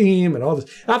with the team and all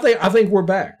this. I think we're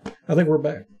back.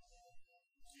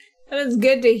 That is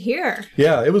good to hear.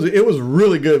 Yeah, it was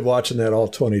really good watching that all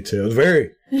 22. It was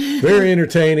very, very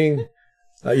entertaining.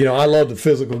 I love the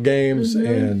physical games,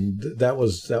 and that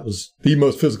was the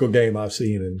most physical game I've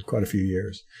seen in quite a few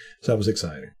years. So that was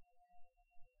exciting.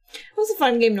 It was a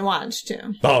fun game to watch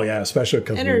too. Oh yeah, especially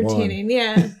because entertaining.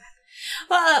 Yeah.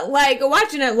 Well, like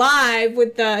watching it live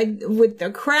with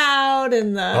the crowd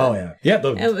and the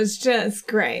it was just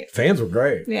great. Fans were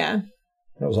great. Yeah,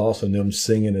 that was awesome. Them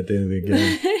singing at the end of the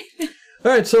game.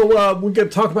 All right, so we're going to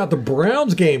talk about the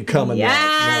Browns game coming up.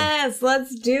 Yes,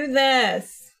 let's do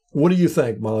this. What do you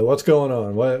think, Molly? What's going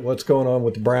on? What's going on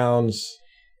with the Browns?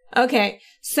 Okay,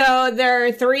 so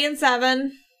they're 3-7.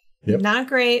 Yep. Not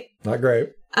great. Not great.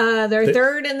 They're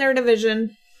third in their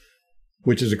division.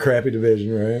 Which is a crappy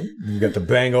division, right? You've got the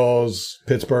Bengals,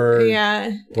 Pittsburgh.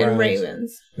 Yeah, Browns, and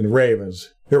Ravens. And the Ravens.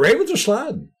 The Ravens are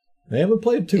sliding. They haven't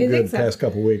played too good the past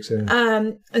couple of weeks. Yeah.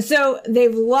 So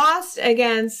they've lost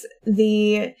against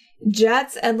the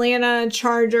Jets, Atlanta,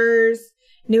 Chargers,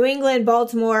 New England,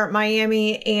 Baltimore,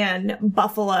 Miami, and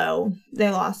Buffalo. They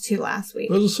lost 2 last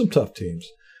week. Those are some tough teams.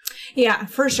 Yeah,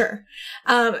 for sure.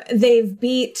 They've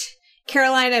beat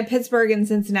Carolina, Pittsburgh, and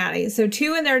Cincinnati. So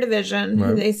 2 in their division,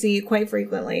 who they see quite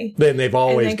frequently. Then they've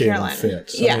always given them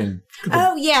fits.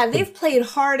 Yeah. They've played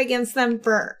hard against them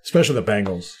for... Especially the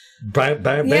Bengals.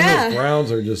 Bengals,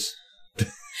 Browns are just...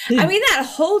 I mean, that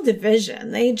whole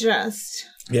division, they just...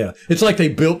 Yeah. It's like they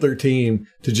built their team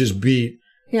to just beat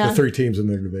Yeah. The 3 teams in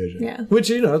their division. Yeah. Which,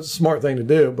 it's a smart thing to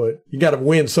do, but you got to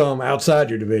win some outside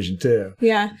your division too.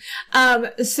 Yeah.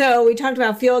 So we talked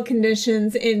about field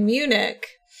conditions in Munich.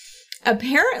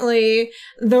 Apparently,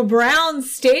 the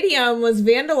Browns stadium was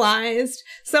vandalized.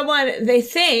 Someone, they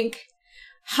think,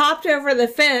 hopped over the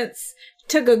fence,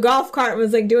 took a golf cart, and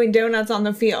was like doing donuts on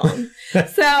the field.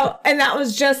 And that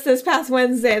was just this past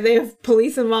Wednesday. They have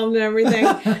police involved and everything.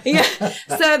 Yeah.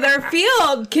 So their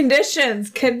field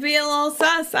conditions could be a little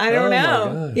sus. I don't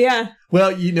know. Yeah.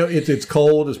 Well, it's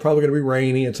cold. It's probably going to be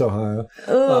rainy. It's Ohio.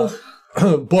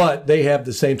 But they have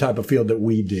the same type of field that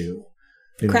we do.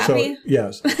 Crappy? So,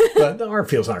 yes. But our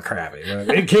field's not crappy. Right?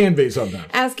 It can be sometimes.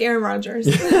 Ask Aaron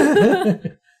Rodgers.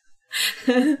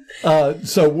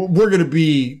 So we're going to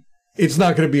be, it's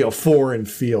not going to be a foreign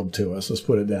field to us. Let's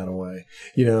put it that way.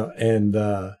 And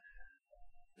a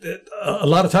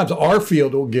lot of times our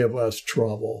field will give us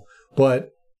trouble. But,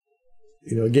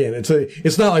 again,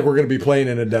 it's not like we're going to be playing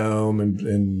in a dome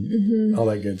and all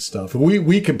that good stuff.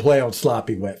 We can play on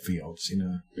sloppy, wet fields,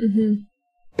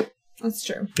 Mm-hmm. That's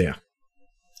true. Yeah.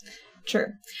 True.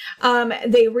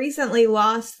 They recently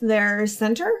lost their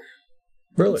center.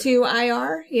 Really? To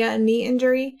IR. Yeah, knee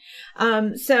injury.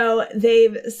 So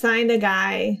they've signed a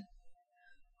guy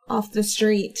off the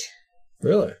street.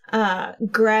 Really?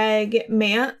 Greg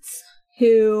Mance,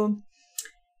 who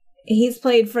he's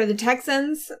played for the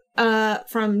Texans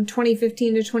from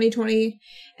 2015 to 2020.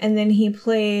 And then he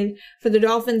played for the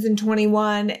Dolphins in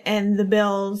 21 and the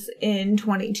Bills in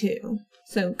 22.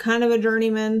 So kind of a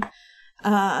journeyman.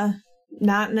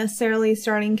 Not necessarily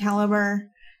starting caliber.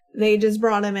 They just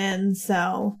brought him in,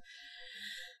 so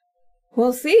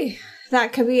we'll see.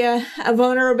 That could be a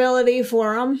vulnerability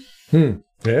for him.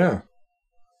 Yeah.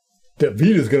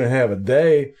 Vita's going to have a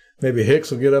day. Maybe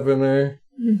Hicks will get up in there.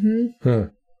 Mm-hmm.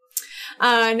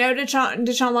 No,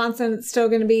 Deshaun Watson. It's still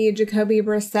going to be Jacoby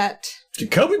Brissett.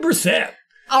 Jacoby Brissett.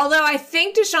 Although I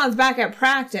think Deshaun's back at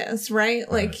practice, right?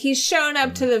 Like, he's shown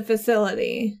up to the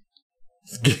facility.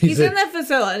 He's in the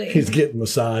facility. He's getting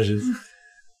massages.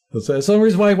 That's the only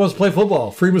reason why he wants to play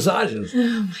football. Free massages. Oh,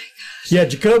 my gosh. Yeah,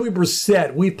 Jacoby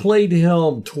Brissett. We played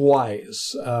him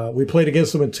twice. We played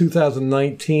against him in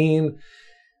 2019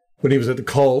 when he was at the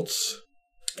Colts.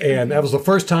 And that was the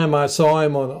first time I saw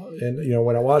him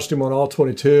when I watched him on All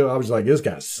 22, I was like, this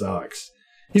guy sucks.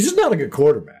 He's just not a good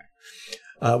quarterback.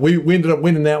 We ended up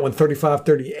winning that one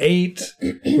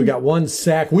 35-38. We got 1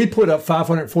 sack. We put up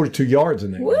 542 yards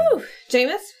in that Woo! game.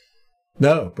 Jameis?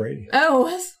 No, Brady. Oh,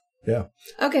 it was? Yeah.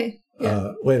 Okay.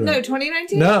 Yeah. Wait a minute. No,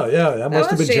 2019? No, yeah, that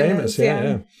must have been Jameis,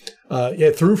 Jameis.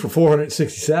 Yeah. Threw for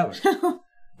 467.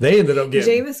 They ended up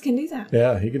getting... Jameis can do that.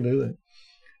 Yeah, he can do that.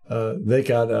 They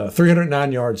got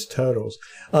 309 yards totals.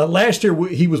 Last year,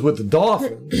 he was with the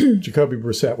Dolphins, Jacoby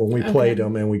Brissett, when we played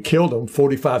him, and we killed him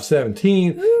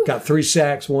 45-17, got 3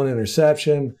 sacks, 1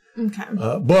 interception. Okay.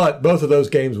 But both of those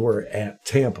games were at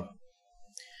Tampa.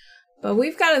 But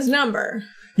we've got his number.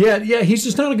 Yeah, he's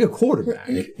just not a good quarterback.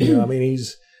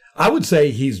 I would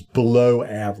say he's below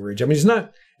average. I mean,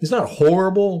 he's not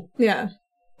horrible. Yeah.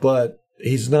 But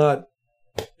he's not...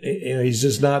 he's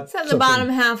just not. It's at the bottom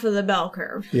half of the bell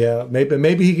curve. Yeah,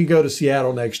 maybe he could go to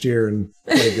Seattle next year and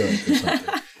play good or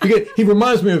something. He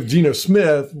reminds me of Geno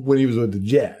Smith when he was with the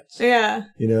Jets. Yeah.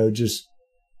 Just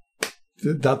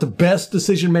not the best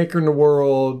decision maker in the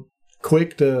world.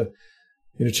 Quick to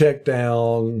check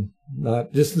down.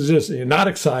 Not just not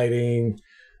exciting.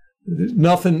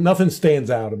 Nothing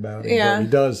stands out about him. Yeah.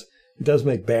 But he does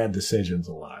make bad decisions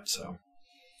a lot. So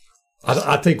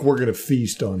I think we're going to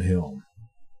feast on him.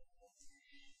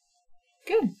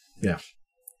 Good. Yeah.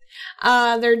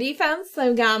 Their defense,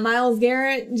 they've got Myles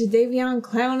Garrett, Jadeveon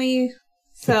Clowney.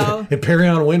 So and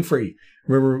Perion Winfrey.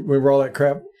 Remember all that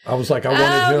crap? I was like, I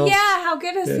wanted him. Oh, yeah. How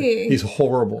good is he? He's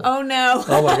horrible. Oh, no.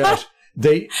 Oh, my gosh.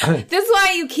 This is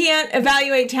why you can't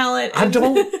evaluate talent. I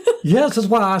don't. Yes, that's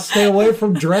why I stay away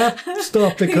from draft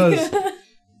stuff, because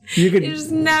you just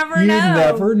never know. You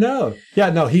never know. Yeah,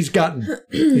 no, he's gotten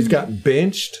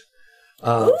benched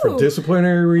for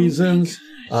disciplinary reasons.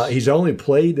 He's only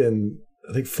played in,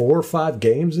 I think, 4 or 5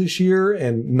 games this year,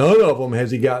 and none of them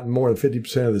has he gotten more than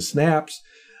 50% of the snaps.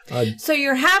 So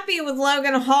you're happy with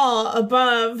Logan Hall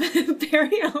above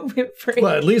Perion Winfrey?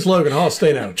 Well, at least Logan Hall's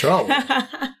staying out of trouble.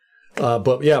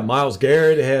 But yeah, Myles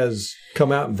Garrett has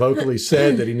come out and vocally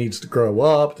said that he needs to grow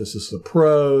up. This is the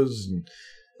pros. And,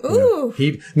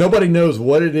 nobody knows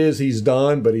what it is he's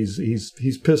done, but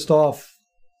he's pissed off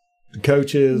the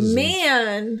coaches.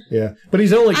 Man. Yeah. But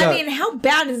he's only got... I mean, how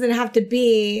bad does it have to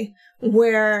be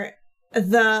where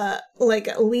the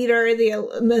leader,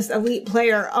 the most elite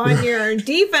player on your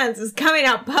defense is coming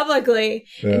out publicly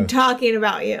and talking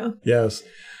about you. Yes.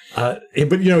 But,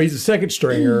 he's a second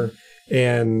stringer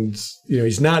and,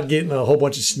 he's not getting a whole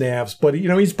bunch of snaps, but,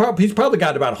 he's probably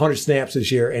got about 100 snaps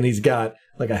this year and he's got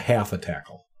like a half a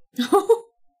tackle.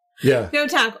 Yeah. No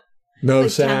tackle. No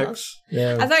like sacks. Tackles.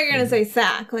 Yeah. I thought you were going to say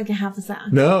sack, like a half a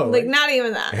sack. No. Not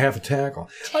even that. Half a tackle.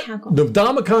 Tackle.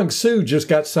 Ndamukong Suh just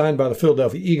got signed by the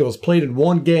Philadelphia Eagles, played in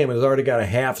one game, and has already got a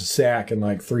half a sack and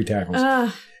like 3 tackles.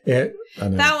 I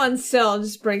know. That one still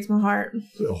just breaks my heart.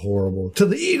 Horrible. To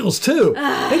the Eagles, too.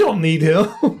 They don't need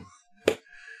him.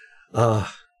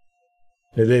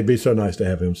 It'd be so nice to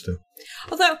have him still.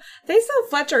 Although, they still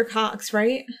Fletcher Cox,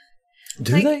 right?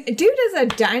 Do they? Dude is a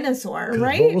dinosaur,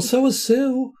 right? Well, so is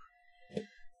Sue.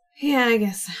 Yeah, I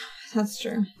guess that's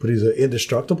true. But he's an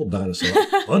indestructible dinosaur.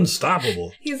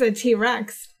 Unstoppable. He's a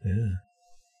T-Rex.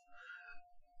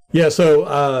 Yeah,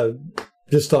 so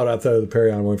just thought I'd throw the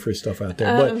Perion Winfrey stuff out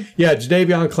there. But,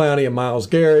 Jadeveon Clowney and Myles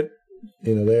Garrett,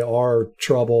 they are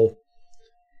trouble.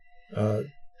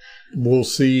 We'll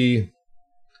see.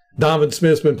 Donovan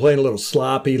Smith's been playing a little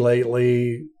sloppy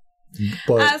lately.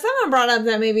 But someone brought up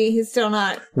that maybe he's still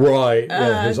not right.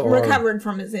 His arm recovered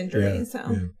from his injury.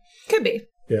 Could be.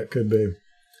 Yeah, it could be.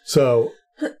 So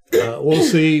we'll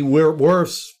see. We're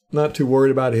not too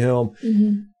worried about him.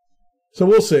 Mm-hmm. So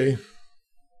we'll see.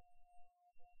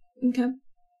 Okay.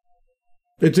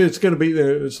 It's going to be.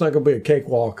 It's not going to be a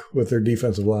cakewalk with their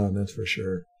defensive line. That's for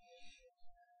sure.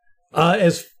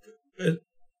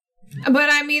 But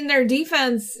I mean, their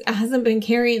defense hasn't been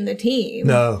carrying the team.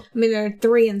 No. I mean, they're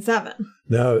 3-7.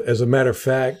 No, as a matter of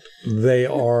fact, they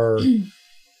are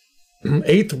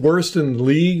 8th worst in the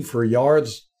league for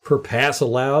yards per pass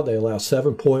allowed. They allow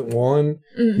 7.1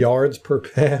 yards per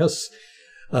pass.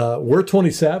 We're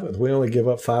 27th. We only give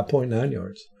up 5.9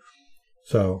 yards.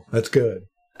 So that's good.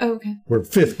 Oh, okay. We're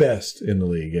 5th best in the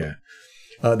league, yeah.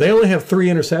 They only have 3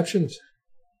 interceptions.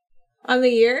 On the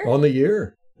year? On the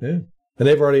year, yeah. And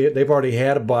they've already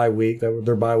had a bye week.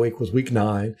 Their bye week was week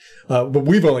 9, but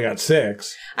we've only got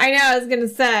 6. I know. I was gonna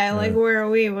say, where are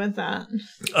we with that?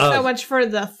 So much for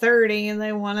the 30, and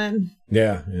they wanted.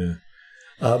 Yeah.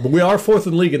 But we are 4th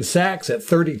in the league in sacks at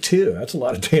 32. That's a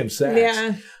lot of damn sacks.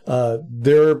 Yeah.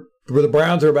 The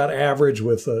Browns are about average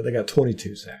with they got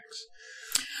 22 sacks.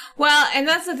 Well, and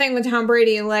that's the thing with Tom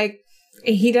Brady.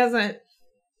 He doesn't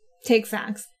take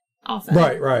sacks often.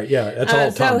 Right. Yeah, that's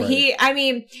all Tom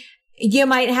Brady. You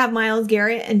might have Myles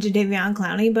Garrett and Jadeveon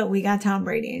Clowney, but we got Tom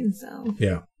Brady, so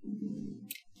yeah.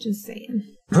 Just saying.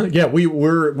 Yeah, we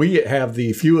have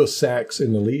the fewest sacks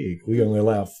in the league. We've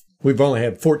only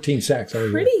had 14 sacks.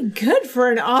 Pretty good for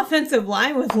an offensive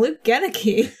line with Luke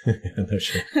Gedeke. No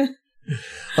shit.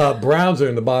 Browns are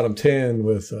in the bottom 10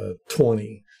 with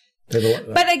 20.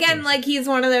 But again, he's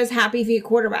one of those happy feet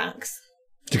quarterbacks.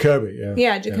 Jacoby, yeah.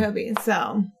 Yeah, Jacoby. Yeah.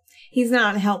 So he's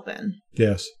not helping.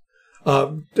 Yes.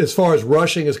 As far as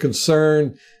rushing is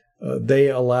concerned, they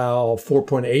allow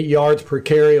 4.8 yards per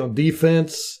carry on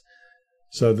defense.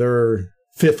 So they're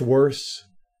 5th worst.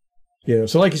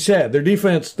 So like you said, their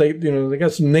defense, they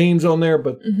got some names on there,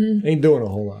 but ain't doing a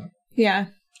whole lot. Yeah.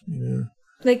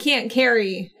 They can't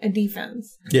carry a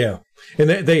defense. Yeah. And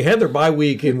they had their bye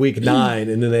week in week 9,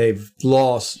 and then they've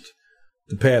lost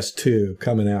the past 2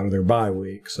 coming out of their bye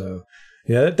week. So,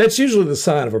 that's usually the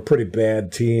sign of a pretty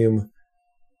bad team.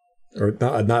 Or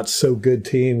a not so good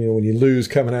team, when you lose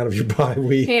coming out of your bye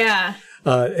week. Yeah.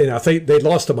 And I think they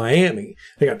lost to Miami.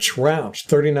 They got trounced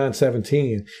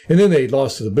 39-17. And then they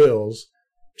lost to the Bills,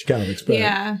 which you kind of expect.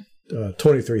 Yeah.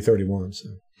 23-31. So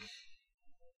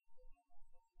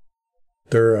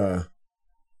they're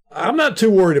I'm not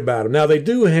too worried about them. Now they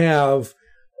do have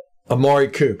Amari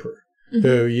Cooper,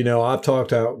 who, I've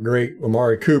talked how great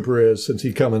Amari Cooper is since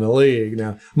he come in the league.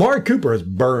 Now, Amari Cooper has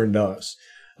burned us.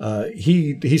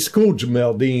 He schooled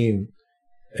Jamel Dean,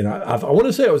 and I want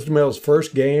to say it was Jamel's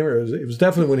first game, or it was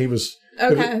definitely when he was.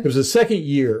 Okay. It was his second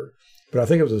year, but I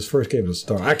think it was his first game as a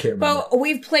start. I can't remember. But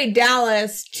we've played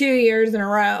Dallas 2 years in a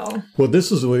row. Well,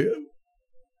 this is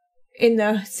in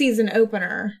the season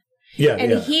opener. Yeah,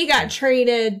 and he got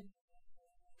traded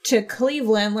to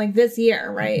Cleveland this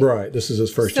year, right? Right. This is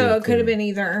his first year. So it could have been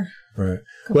either. Right.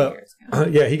 Well,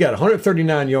 he got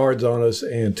 139 yards on us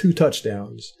and 2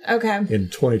 touchdowns. Okay. In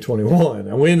 2021,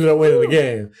 and we ended up winning the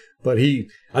game. But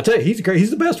I tell you, he's great.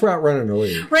 He's the best route runner in the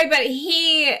league. Right, but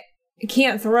he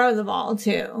can't throw the ball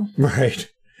too. Right.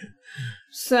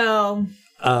 So.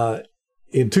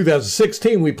 In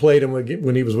 2016, we played him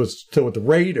when he was still with the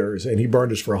Raiders, and he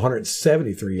burned us for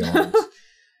 173 yards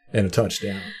and a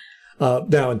touchdown.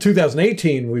 Now, in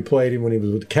 2018, we played him when he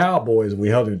was with the Cowboys, and we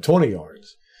held him 20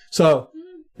 yards. So,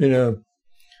 you know,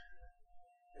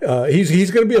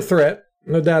 he's going to be a threat,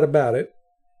 no doubt about it.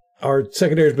 Our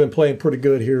secondary's been playing pretty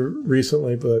good here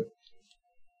recently, but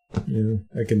you know,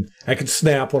 I can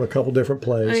snap on a couple different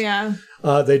plays. Oh,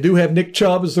 yeah. They do have Nick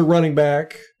Chubb as the running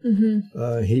back.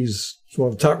 Mm-hmm. He's one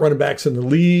of the top running backs in the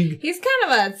league. He's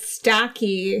kind of a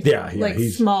stocky, like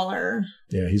he's smaller.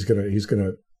 Yeah, he's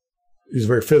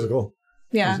very physical.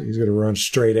 Yeah. He's going to run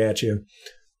straight at you.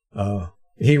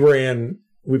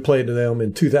 We played to them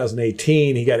in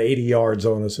 2018. He got 80 yards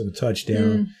on us and a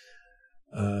touchdown.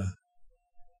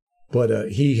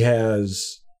 But he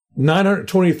has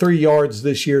 923 yards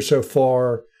this year so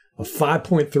far, a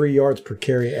 5.3 yards per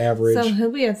carry average. So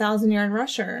he'll be a 1,000-yard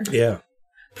rusher. Yeah.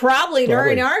 Probably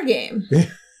during our game. Yeah.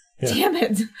 Damn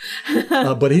it.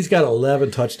 But he's got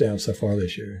 11 touchdowns so far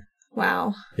this year.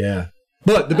 Wow. Yeah.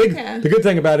 But the good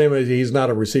thing about him is he's not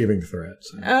a receiving threat.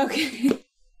 So, okay.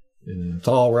 it's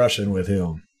all rushing with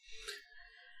him.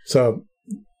 So,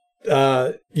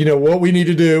 you know, what we need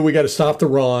to do, we got to stop the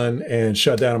run and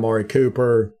shut down Amari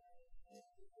Cooper.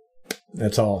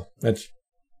 That's all. That's,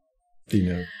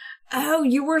 you know. Oh,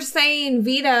 you were saying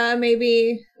Vita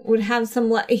maybe would have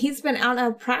he's been out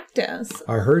of practice.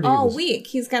 I heard all week.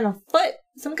 He's got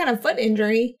some kind of foot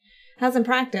injury. Hasn't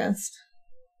practiced.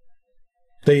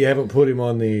 They haven't put him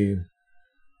on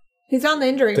He's on the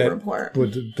injury report.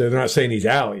 But they're not saying he's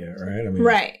out yet, right?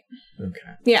 Right.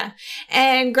 Okay. Yeah.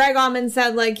 And Greg Allman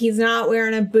said, he's not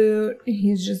wearing a boot.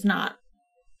 He's just not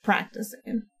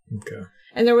practicing. Okay.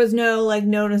 And there was no,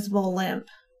 noticeable limp.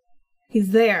 He's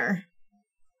there.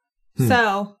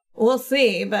 So, we'll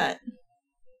see, but...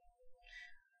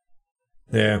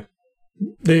 Yeah.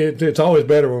 It's always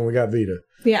better when we got Vita.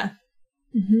 Yeah.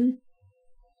 Mm-hmm.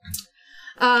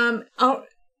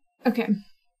 Okay.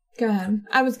 Go ahead.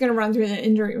 I was going to run through the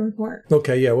injury report.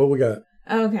 Okay, yeah, what we got?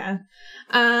 Okay.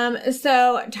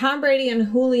 So Tom Brady and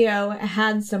Julio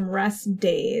had some rest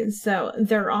days. So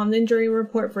they're on the injury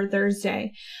report for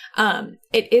Thursday.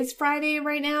 It is Friday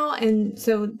right now. And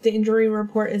so the injury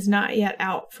report is not yet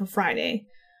out for Friday.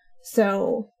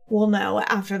 So we'll know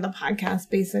after the podcast,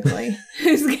 basically,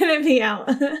 who's going to be out.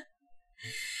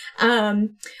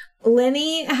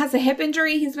 Lenny has a hip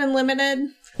injury. He's been limited.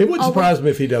 It wouldn't surprise me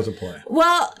if he doesn't play.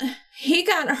 Well, he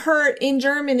got hurt in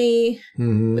Germany.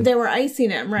 Mm-hmm. They were icing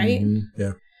him, right?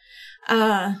 Mm-hmm.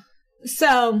 Yeah.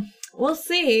 So we'll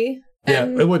see. Yeah,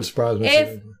 it wouldn't surprise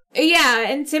me.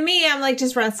 And to me, I'm like,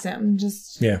 just rest him.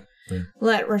 Just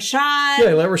let Rashad.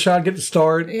 Yeah, let Rashad get the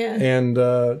start. Yeah. And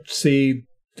see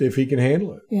if he can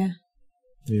handle it. Yeah.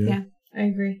 Yeah, I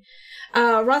agree.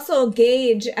 Russell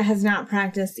Gage has not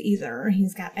practiced either.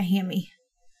 He's got a hammy.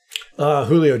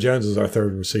 Julio Jones is our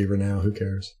third receiver now. Who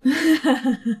cares?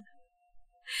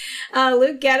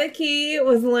 Luke Gedeke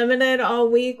was limited all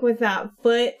week with that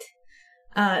foot.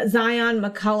 Zion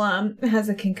McCullum has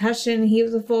a concussion. He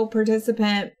was a full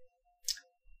participant.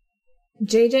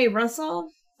 J.J.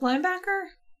 Russell, linebacker?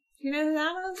 You know who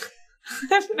that was?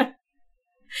 I don't know.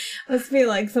 Must be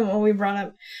like someone we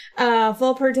brought up.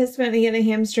 Full participant, he had a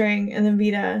hamstring, and then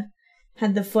Vita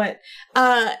had the foot.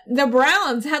 The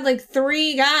Browns had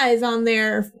 3 guys on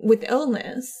there with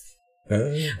illness,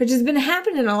 which has been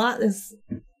happening a lot this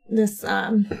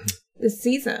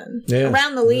season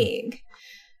around the league.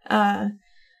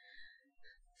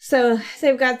 So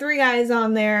they've got 3 guys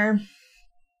on there,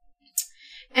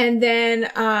 and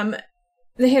then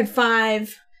they had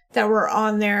 5 that were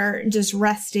on there just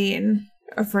resting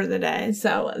for the day.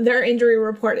 So their injury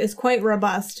report is quite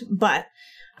robust, but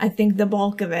I think the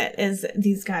bulk of it is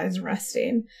these guys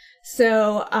resting.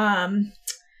 So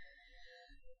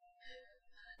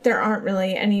there aren't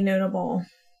really any notable.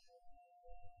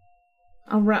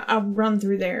 I'll run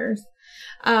through theirs.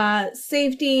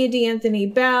 Safety, D'Anthony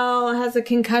Bell has a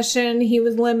concussion. He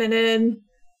was limited.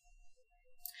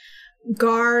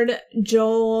 Guard,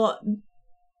 Joel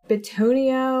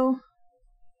Bitonio.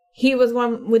 He was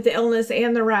one with the illness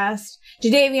and the rest.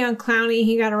 Jadeveon Clowney,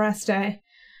 he got a rest day.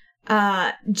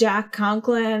 Jack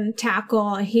Conklin,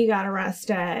 tackle, he got a rest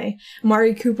day.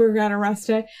 Amari Cooper got a rest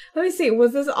day. Let me see,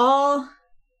 was this all?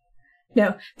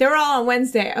 No, they were all on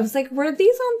Wednesday. I was like, were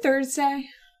these on Thursday?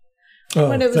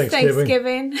 When it was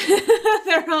Thanksgiving.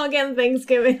 They're all getting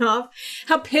Thanksgiving off.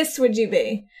 How pissed would you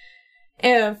be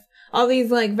if all these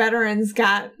veterans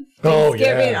got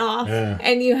Thanksgiving off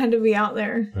and you had to be out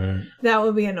there? Right. That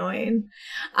would be annoying.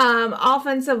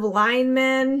 Offensive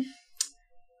linemen.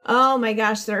 Oh my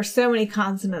gosh, there are so many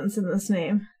consonants in this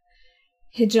name.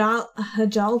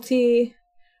 Hijalti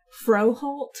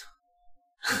Froholt.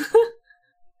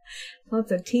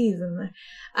 Lots of T's in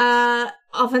there.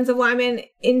 Offensive lineman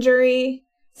injury.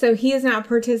 So he has not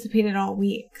participated all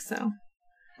week.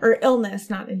 Or illness,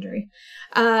 not injury.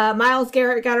 Myles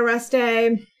Garrett got a rest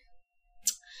day.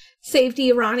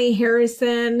 Safety, Ronnie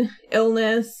Harrison,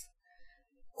 illness.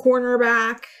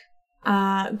 Cornerback,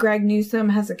 Greg Newsome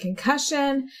has a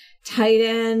concussion. Tight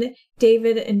end,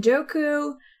 David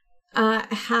Njoku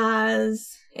has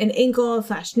an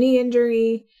ankle/knee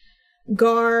injury.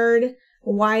 Guard,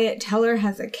 Wyatt Teller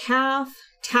has a calf.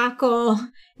 Tackle,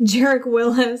 Jarek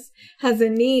Willis has a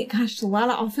knee. Gosh, a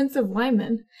lot of offensive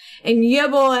linemen. And yeah,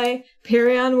 boy,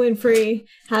 Perion Winfrey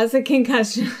has a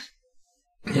concussion.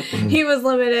 He was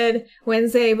limited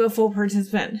Wednesday, but full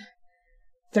participant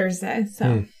Thursday.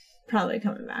 So probably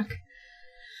coming back.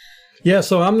 Yeah,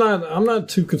 so I'm not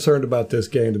too concerned about this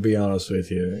game, to be honest with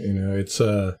you. You know, it's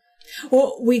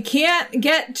well, we can't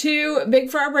get too big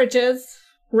for our britches,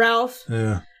 Ralph.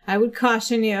 Yeah. I would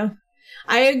caution you.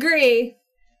 I agree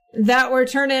that we're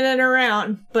turning it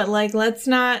around, but like, let's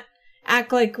not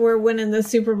act like we're winning the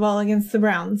Super Bowl against the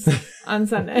Browns on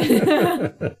Sunday.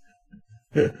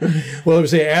 Well, let me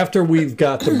see. After we've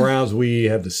got the Browns, we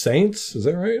have the Saints. Is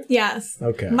that right? Yes.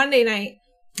 Okay. Monday night.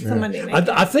 It's a Monday night.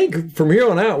 I think from here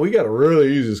on out, we got a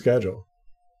really easy schedule.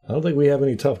 I don't think we have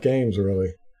any tough games,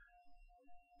 really.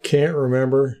 Can't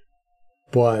remember,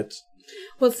 but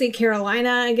we'll see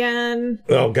Carolina again.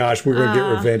 Oh, gosh, we're going to get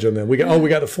revenge on them. We got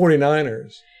the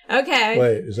 49ers. Okay.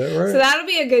 Wait, is that right? So that'll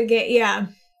be a good game. Yeah.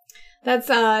 That's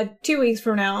 2 weeks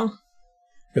from now.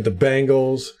 Got the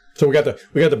Bengals. So we got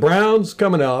the Browns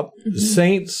coming up, the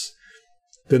Saints,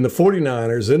 then the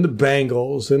 49ers, then the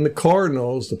Bengals, then the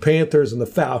Cardinals, the Panthers, and the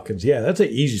Falcons. Yeah, that's an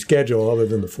easy schedule other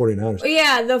than the 49ers.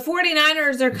 Yeah, the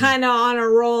 49ers are kind of on a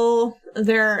roll.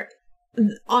 They're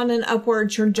on an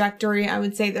upward trajectory. I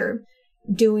would say they're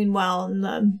doing well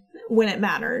when it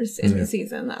matters in the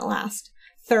season, that last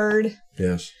third.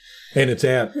 Yes. And it's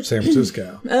at San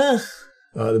Francisco. Ugh.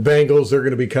 The Bengals, they're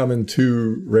going to be coming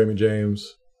to Raymond James.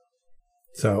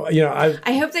 So, you know,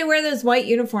 I hope they wear those white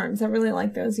uniforms. I really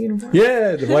like those uniforms.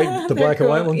 Yeah, the black and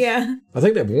white ones. Yeah. I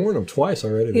think they've worn them twice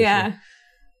already. Yeah.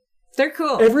 They're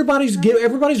cool.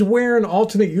 Everybody's wearing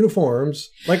alternate uniforms.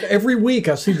 Like every week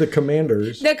I see the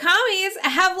Commanders. The Commies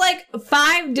have like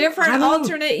 5 different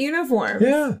alternate uniforms.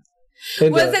 Yeah.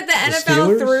 And, was it the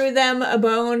NFL threw them a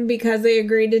bone because they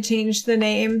agreed to change the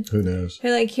name? Who knows?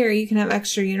 They're like, here, you can have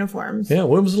extra uniforms. Yeah,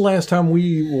 when was the last time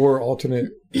we wore alternate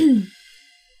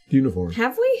uniforms?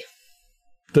 Have we?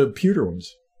 The pewter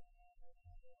ones.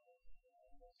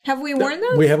 Have we worn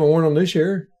those? We haven't worn them this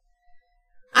year.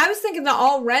 I was thinking the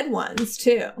all red ones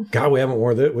too. God, we haven't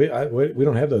worn that. We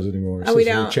don't have those anymore. Oh, we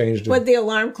don't. We changed them. With the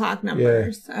alarm clock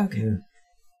numbers. Yeah. Okay.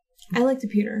 Yeah. I like the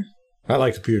pewter. I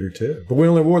like the pewter too, but we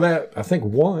only wore that I think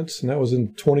once, and that was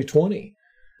in 2020.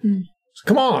 So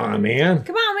come on, man!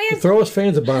 Come on, man! Throw us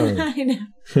fans a bone. I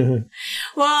know.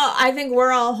 Well, I think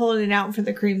we're all holding out for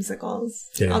the creamsicles.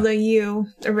 Yeah. Although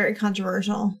they're very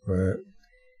controversial. Right.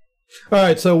 All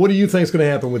right. So, what do you think is going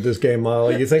to happen with this game,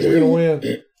 Molly? You think we're going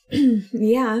to win?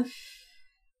 Yeah.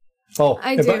 Oh,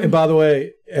 I do. And by the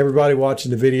way, everybody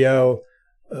watching the video,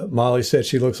 Molly said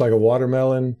she looks like a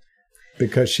watermelon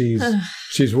because she's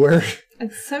wearing.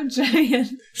 It's so giant.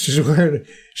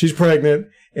 She's pregnant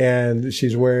and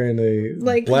she's wearing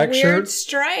a black weird shirt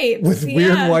stripes with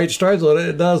weird white stripes on it.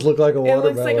 It does look like a watermelon. It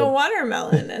looks like a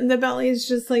watermelon, and the belly is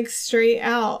just like straight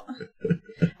out.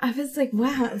 I was like,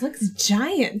 wow, it looks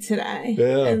giant today.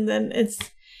 Yeah. And then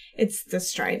it's the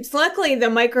stripes. Luckily, the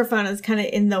microphone is kind of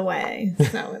in the way,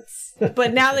 so it's.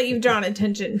 But now that you've drawn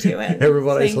attention to it,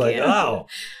 everybody's like, "Oh,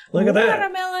 look at that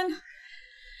watermelon."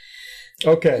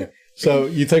 Okay, so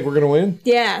you think we're gonna win?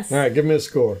 Yes. All right, give me a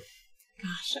score.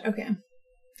 Gosh. Okay.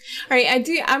 All right.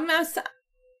 I'm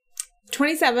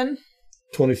 27.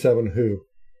 27. Who?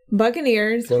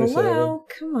 Buccaneers. 27. Hello.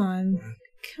 Come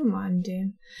on,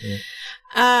 dude.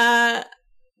 Yeah.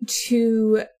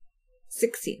 To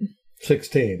 16.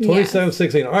 16. 27, yes.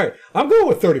 16. All right. I'm going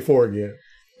with 34 again.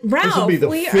 Ralph, this will be the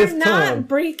we fifth are not time.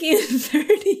 breaking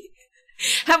 30.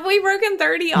 Have we broken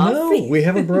 30 all No, we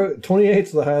haven't broken. 28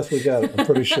 is the highest we got, I'm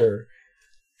pretty sure.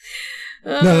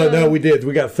 No, we did.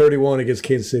 We got 31 against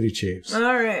Kansas City Chiefs.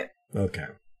 All right. Okay.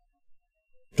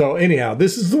 So, anyhow,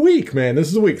 this is the week, man. This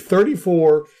is the week.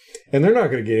 34, and they're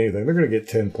not going to get anything. They're going to get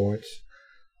 10 points.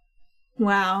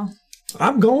 Wow.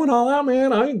 I'm going all out,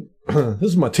 man.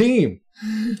 This is my team.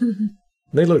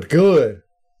 They looked good.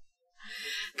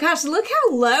 Gosh, look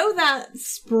how low that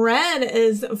spread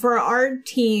is for our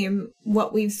team,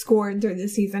 what we've scored through the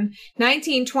season.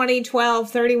 19, 20, 12,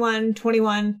 31,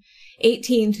 21,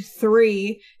 18,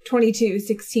 3, 22,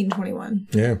 16, 21.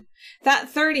 Yeah. That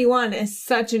 31 is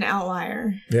such an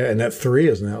outlier. Yeah, and that 3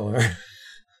 is an outlier.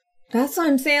 That's what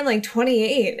I'm saying. Like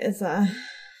 28 is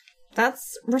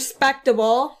that's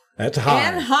respectable. That's high.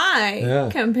 And high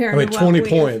compared to 20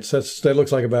 points. That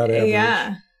looks like about average.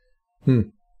 Yeah. All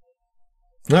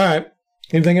right.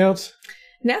 Anything else?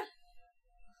 No.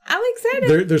 I'm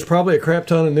excited. There's probably a crap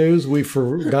ton of news we've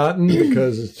forgotten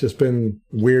because it's just been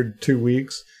weird 2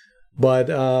 weeks. But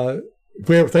if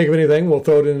we ever think of anything, we'll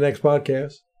throw it in the next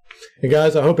podcast. And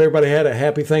guys, I hope everybody had a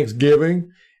happy Thanksgiving.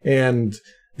 And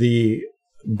the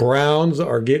Browns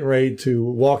are getting ready to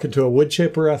walk into a wood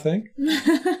chipper, I think.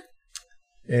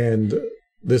 And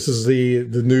this is the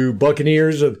new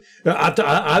Buccaneers.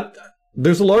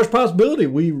 There's a large possibility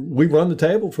we run the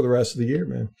table for the rest of the year,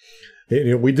 man.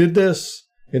 We did this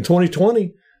in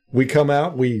 2020. We come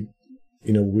out, week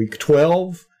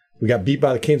 12, we got beat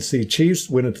by the Kansas City Chiefs,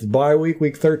 went into the bye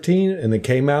week 13, and then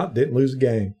came out, didn't lose a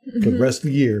game for the rest of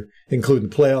the year, including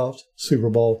the playoffs, Super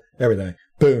Bowl, everything.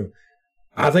 Boom.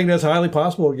 I think that's highly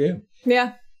possible again.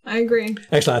 Yeah, I agree.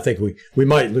 Actually, I think we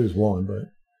might lose one, but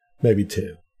maybe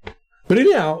 2. But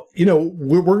anyhow,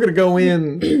 we're going to go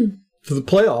in to the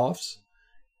playoffs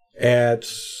at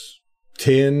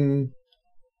 10-7,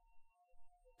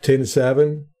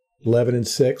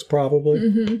 11-6, probably.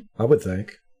 Mm-hmm. I would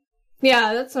think.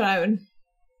 Yeah, that's what I would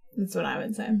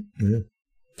say. Yeah.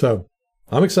 So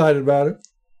I'm excited about it.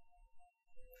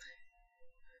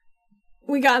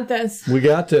 We got this.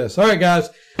 All right, guys.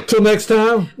 Till next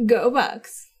time. Go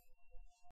Bucks.